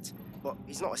arrogant twat, but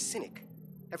he's not a cynic.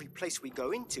 Every place we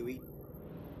go into,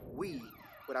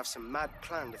 would have some mad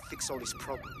plan to fix all these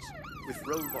problems. With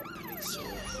robot police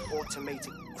or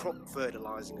automated crop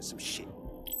fertilizing or some shit.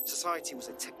 Society was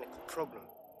a technical problem.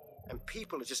 And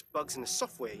people are just bugs in the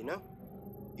software, you know?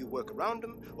 You work around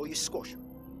them or you squash them.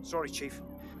 Sorry, Chief.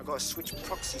 I've got to switch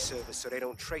proxy servers so they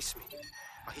don't trace me.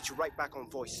 I'll hit you right back on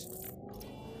voice.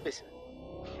 Listen,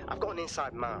 I've got an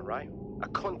inside man, right? A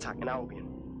contact in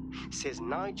Albion. Says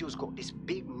Nigel's got this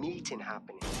big meeting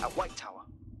happening at White Tower.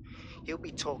 He'll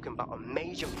be talking about a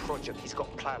major project he's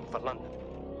got planned for London.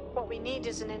 What we need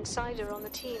is an insider on the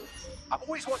team. I've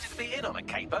always wanted to be in on a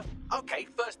caper. Okay,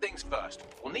 first things first.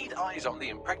 We'll need eyes on the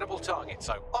impregnable target,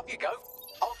 so off you go.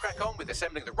 I'll crack on with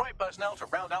assembling the right personnel to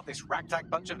round out this ragtag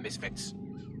bunch of misfits.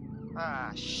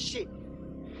 Ah, shit.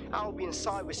 Albion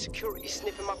cyber security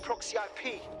sniffing my proxy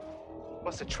IP.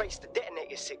 Must have traced the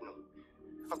detonator signal.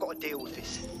 I've got to deal with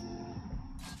this.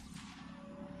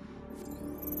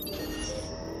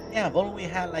 Yeah, if only we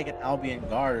had like an Albion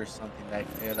guard or something that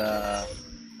could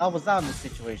help us out in this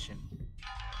situation.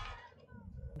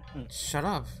 Shut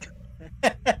up.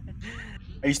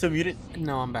 Are you still muted?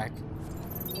 No, I'm back.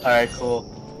 Alright,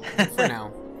 cool. For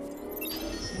now.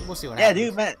 We'll see what yeah, happens.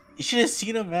 dude, man. You should have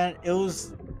seen him, man. It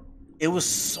was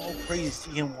so crazy to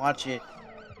see him watch it.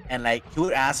 And like he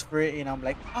would ask for it, and I'm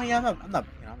like, oh yeah, I'm not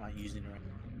using it right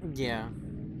now. Yeah.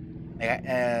 Like,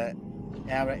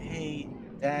 and I'm like, hey,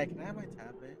 Dad, can I have my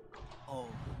tablet? Oh,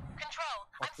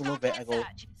 a little bit. I go,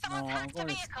 no, I'm going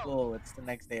to school. It's the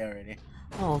next day already.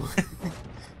 Oh.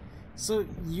 So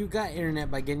you got internet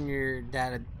by getting your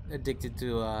dad addicted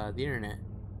to the internet?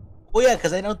 Well, yeah,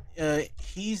 because I know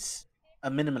he's a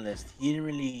minimalist. He didn't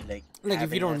really like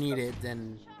if you don't need it,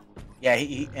 then yeah.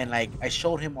 He and like I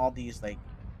showed him all these like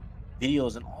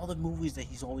videos and all the movies that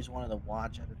he's always wanted to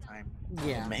watch at the time.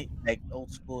 Yeah, like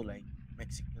old school, like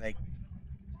Mexican, like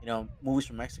movies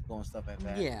from Mexico and stuff like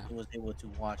that. Yeah, he was able to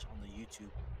watch on the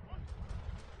YouTube.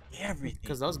 Everything,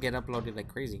 because those get uploaded like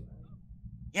crazy.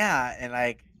 Yeah, and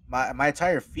like my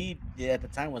entire feed at the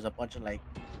time was a bunch of like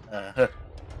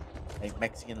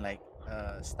Mexican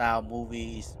style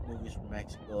movies from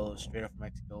Mexico, straight up from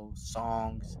Mexico,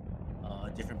 songs,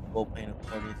 different people playing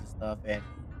accordions and stuff. And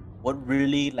what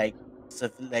really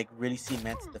really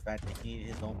cemented the fact that he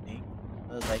needed his own thing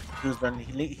was like he was learning.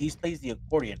 He plays the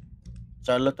accordion,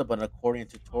 so I looked up an accordion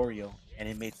tutorial, and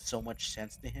it made so much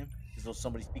sense to him because though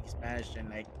somebody speaking Spanish and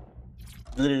like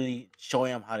literally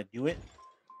showing him how to do it,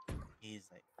 he's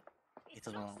like, "It's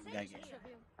wrong. We gotta get in there.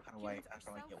 How do I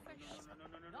get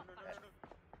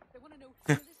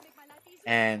one?"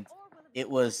 And it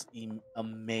was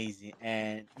amazing,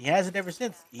 and he has it ever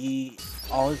since.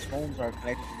 All his phones are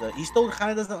connected to the. He still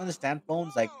kind of doesn't understand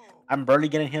phones. Like I'm barely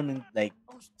getting him in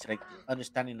to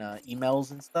understanding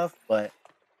emails and stuff, but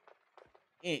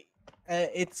it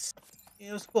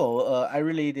was cool. I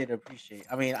really did appreciate.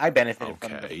 I mean, I benefited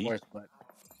from it, of course, but.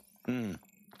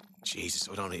 Jesus,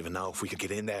 I don't even know if we could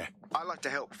get in there. I'd like to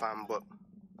help, fam, but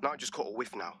I just caught a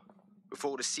whiff now. With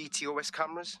all the CTOS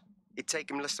cameras, it'd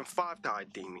take him less than 5 to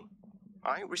ID me.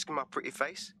 I ain't risking my pretty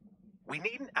face. We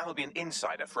need an Albion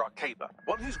insider for our caper,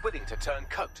 one who's willing to turn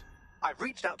coat. I've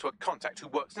reached out to a contact who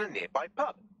works in a nearby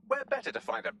pub. Where better to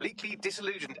find a bleakly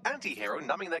disillusioned anti-hero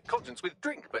numbing their conscience with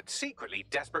drink, but secretly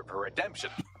desperate for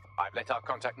redemption. I've let our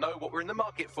contact know what we're in the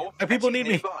market for. And people need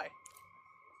me.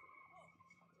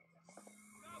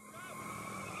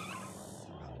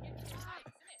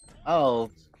 Oh,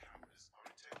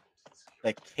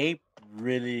 the cape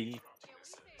really.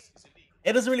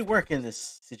 It doesn't really work in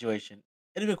this situation.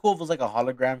 It'd be cool if it was like a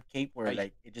hologram cape where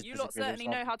like it just. You lot certainly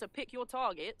know how to pick your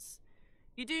targets.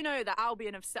 You do know that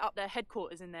Albion have set up their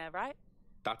headquarters in there, right?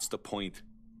 That's the point.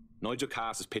 Nigel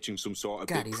Cass is pitching some sort of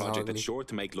big project that's sure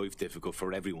to make life difficult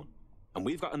for everyone. And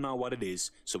we've got to know what it is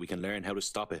so we can learn how to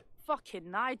stop it. Fucking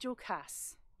Nigel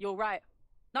Cass. You're right.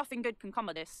 Nothing good can come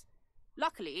of this.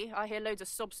 Luckily, I hear loads of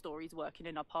sob stories working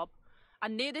in a pub.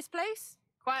 And near this place,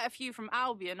 quite a few from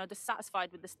Albion are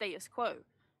dissatisfied with the status quo.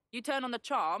 You turn on the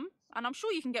charm, and I'm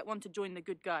sure you can get one to join the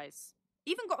good guys.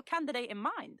 Even got a candidate in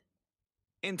mind.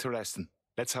 Interesting.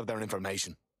 Let's have their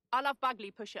information. I'll have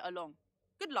Bagley push it along.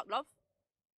 Good luck, love.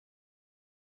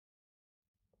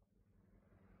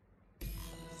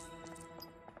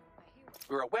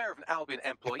 We're aware of an Albion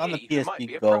employee on the who might be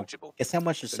PSP Go, approachable. guess how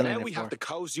much you're So selling now it we for? have to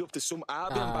cozy up to some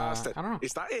Albion bastard. I don't know.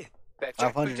 Is that it? They're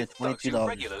jackbooted thugs who $522.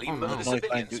 regularly Oh, murder no. Only find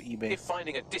civilians. through eBay. If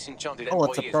finding a disenchanted Oh,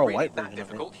 it's a employee is Pro really White that version of it.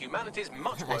 difficult, humanity's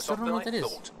much I worse still off don't than know I what that is.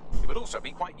 thought. It would also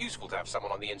be quite useful to have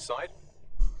someone on the inside.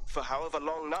 For however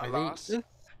long that Are lasts, they-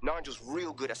 Nigel's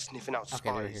real good at sniffing out Okay,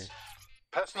 they're here. spies.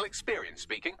 Personal experience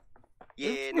speaking.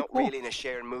 Yeah, not really in a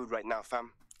sharing mood right now,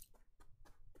 fam.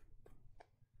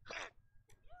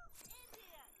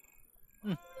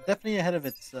 definitely ahead of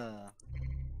its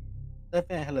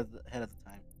definitely ahead of the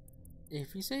time.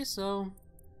 If you say so.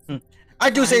 I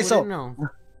do say so. No.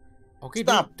 Okay,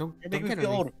 Stop. Don't make me get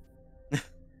feel me. old.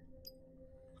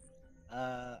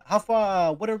 How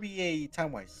far? What are we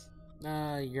time wise?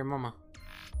 Your mama.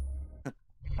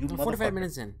 You 45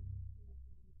 minutes in.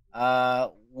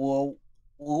 We'll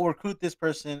recruit this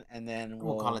person and then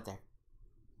We'll call it there.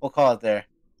 We'll call it there.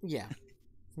 Yeah.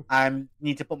 I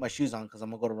need to put my shoes on because I'm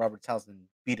gonna go to Robert's house and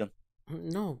beat him.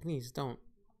 No, please don't.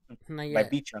 Not yet. By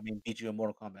beat you, I mean beat you in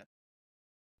Mortal Kombat.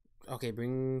 Okay,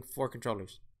 bring 4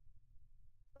 controllers.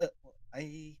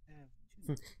 I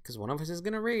have because one of us is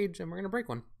gonna rage and we're gonna break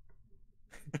one.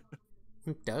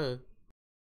 Duh.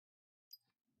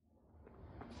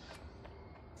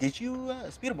 Did you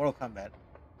speed of Mortal Kombat?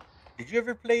 Did you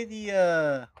ever play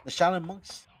the Shaolin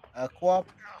Monks co-op?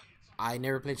 I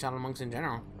never played Shaolin Monks in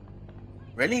general.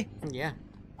 Really? Yeah.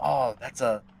 Oh, that's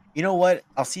a. You know what?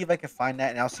 I'll see if I can find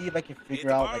that, and I'll see if I can figure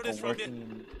out like a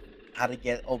working how to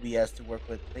get OBS to work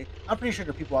with. I'm pretty sure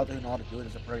there are people out there who know how to do it.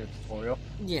 There's a pretty tutorial.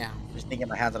 Yeah. Just thinking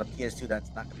my hands on a PS2, that's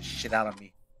not gonna shit out on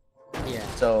me. Yeah.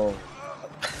 So.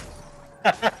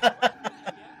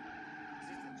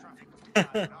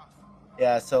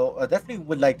 Yeah, so I definitely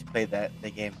would like to play the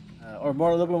game, or a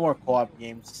little bit more co-op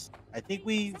games. I think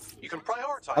we've. You can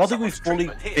prioritize. I don't think we've fully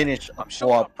finished a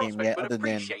co-op game yet, other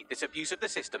than this abuse of the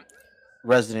system.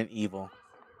 Resident Evil.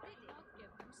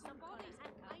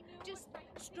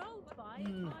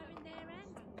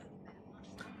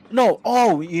 No,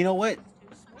 oh, you know what?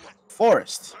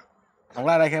 Forest. I'm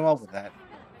glad I came up with that.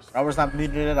 Robert's not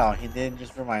muted at all. He didn't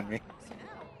just remind me.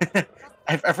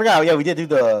 I forgot. Yeah, we did do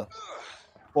the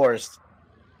Forest.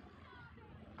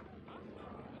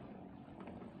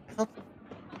 I thought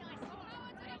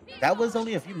that was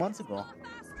only a few months ago.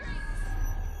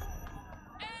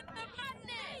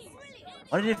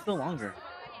 Why did it feel longer?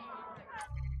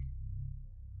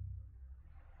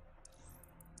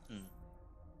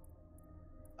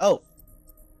 Oh.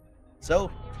 So,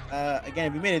 again,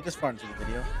 if you made it this far into the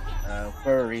video,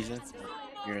 for a reason, if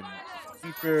you're in the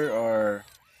future or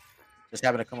just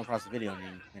happen to come across the video and you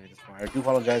made it this far, I do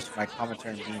apologize for my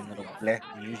commentary being a little bleh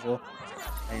than usual.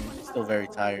 I'm still very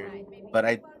tired, but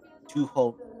I do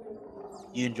hope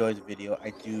you enjoyed the video.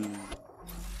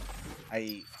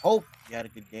 I hope you had a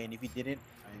good day, and if you didn't,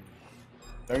 I'm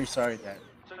very sorry that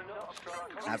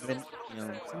happened. You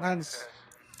know, sometimes,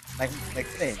 like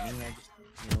today, I just,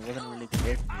 it wasn't a really good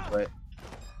day for me, but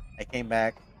I came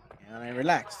back and I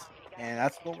relaxed, and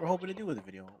that's what we're hoping to do with the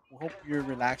video. We hope you're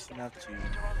relaxed enough to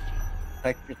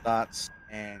collect your thoughts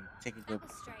and take a good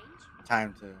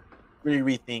time to really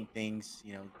rethink things.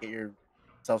 You know, get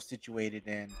yourself situated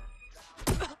and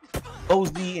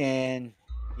cozy, and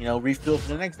refuel for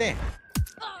the next day.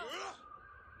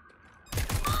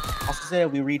 Also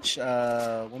said we reach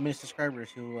 1 million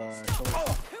subscribers who show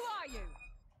us.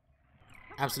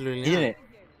 Absolutely. He didn't.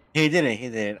 He didn't. He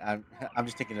didn't. I'm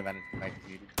just taking advantage of the fact that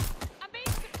you did.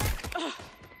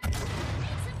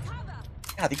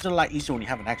 Yeah, these are a lot easier when you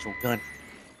have an actual gun.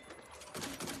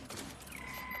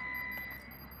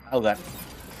 Oh god.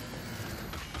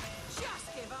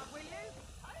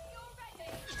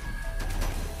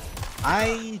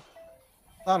 I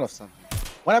thought of something.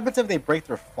 What happens if they break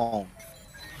their phone?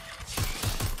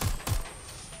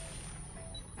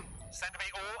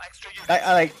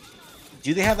 I like.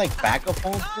 Do they have like backup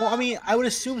phones? Well, I mean, I would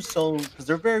assume so because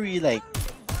they're very like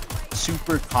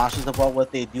super cautious about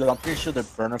what they do. I'm pretty sure they're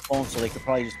burner phones, so they could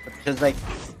probably just because like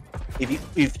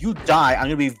if you die, I'm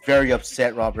gonna be very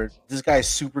upset, Robert. This guy is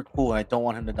super cool, and I don't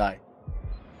want him to die.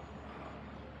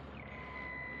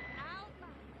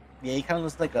 Yeah, he kind of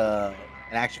looks like an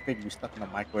action figure stuck in a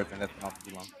microwave, and that's been off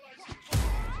too long.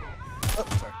 Oh,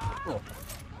 sorry.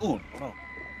 Ooh, no.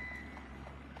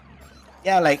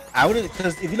 Yeah, like I would,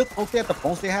 because if you look closely at the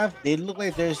phones they have, they look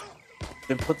like they're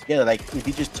been put together. Like if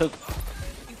you just took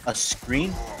a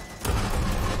screen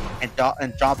and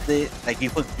dropped it, like you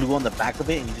put glue on the back of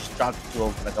it and you just dropped it to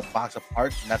like a box of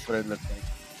parts, and that's what it looks like.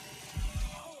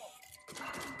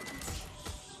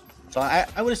 So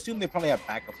I would assume they probably have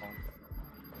backup phones.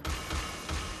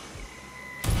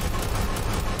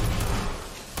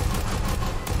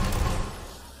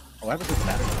 Oh, what happened to the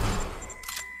battery?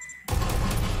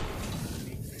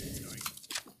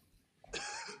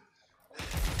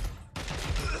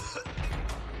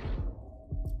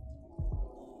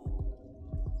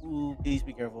 Ooh, please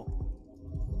be careful.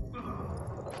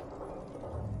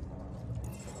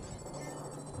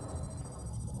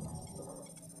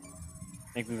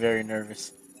 Make me very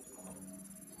nervous.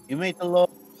 You made the low.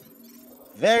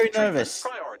 Very nervous.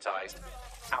 Prioritized.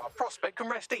 Our Prospect can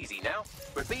rest easy now.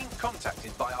 We're being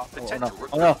contacted by our potential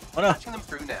recruit. Oh no. Patching them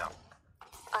through now.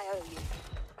 I owe you.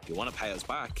 If you want to pay us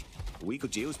back, we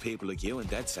could use people like you in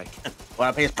DedSec.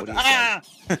 Want to pay us back?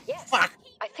 Yes.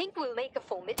 I think we'll make a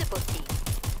formidable team.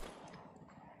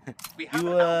 We have an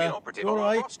Albion operative on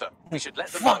our roster. We should let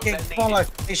them know Fucking they're needed. fuller.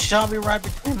 They shot me right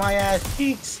between my ass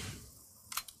cheeks.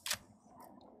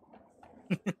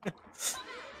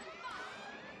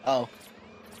 Oh.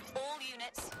 All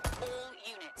units,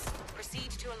 proceed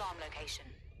to alarm location.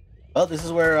 Well, this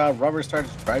is where Robert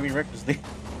starts driving recklessly.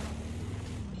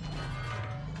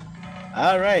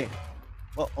 All right.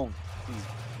 Well, oh,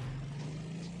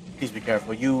 please be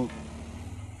careful. You're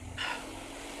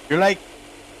like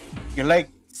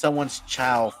someone's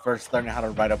child first learning how to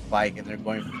ride a bike and they're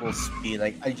going full speed.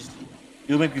 Like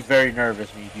you make me very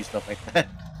nervous when you do stuff like that.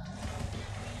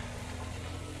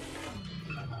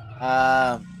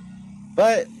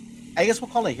 But I guess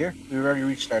we'll call it here. We've already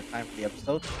reached our time for the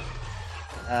episode.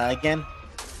 Again,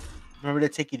 remember to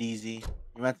take it easy.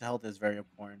 Your mental health is very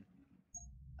important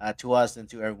to us and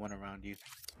to everyone around you.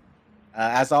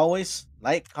 As always,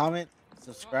 like, comment,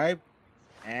 subscribe,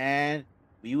 and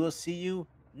we will see you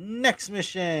next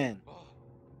mission.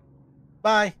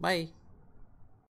 Bye. Bye.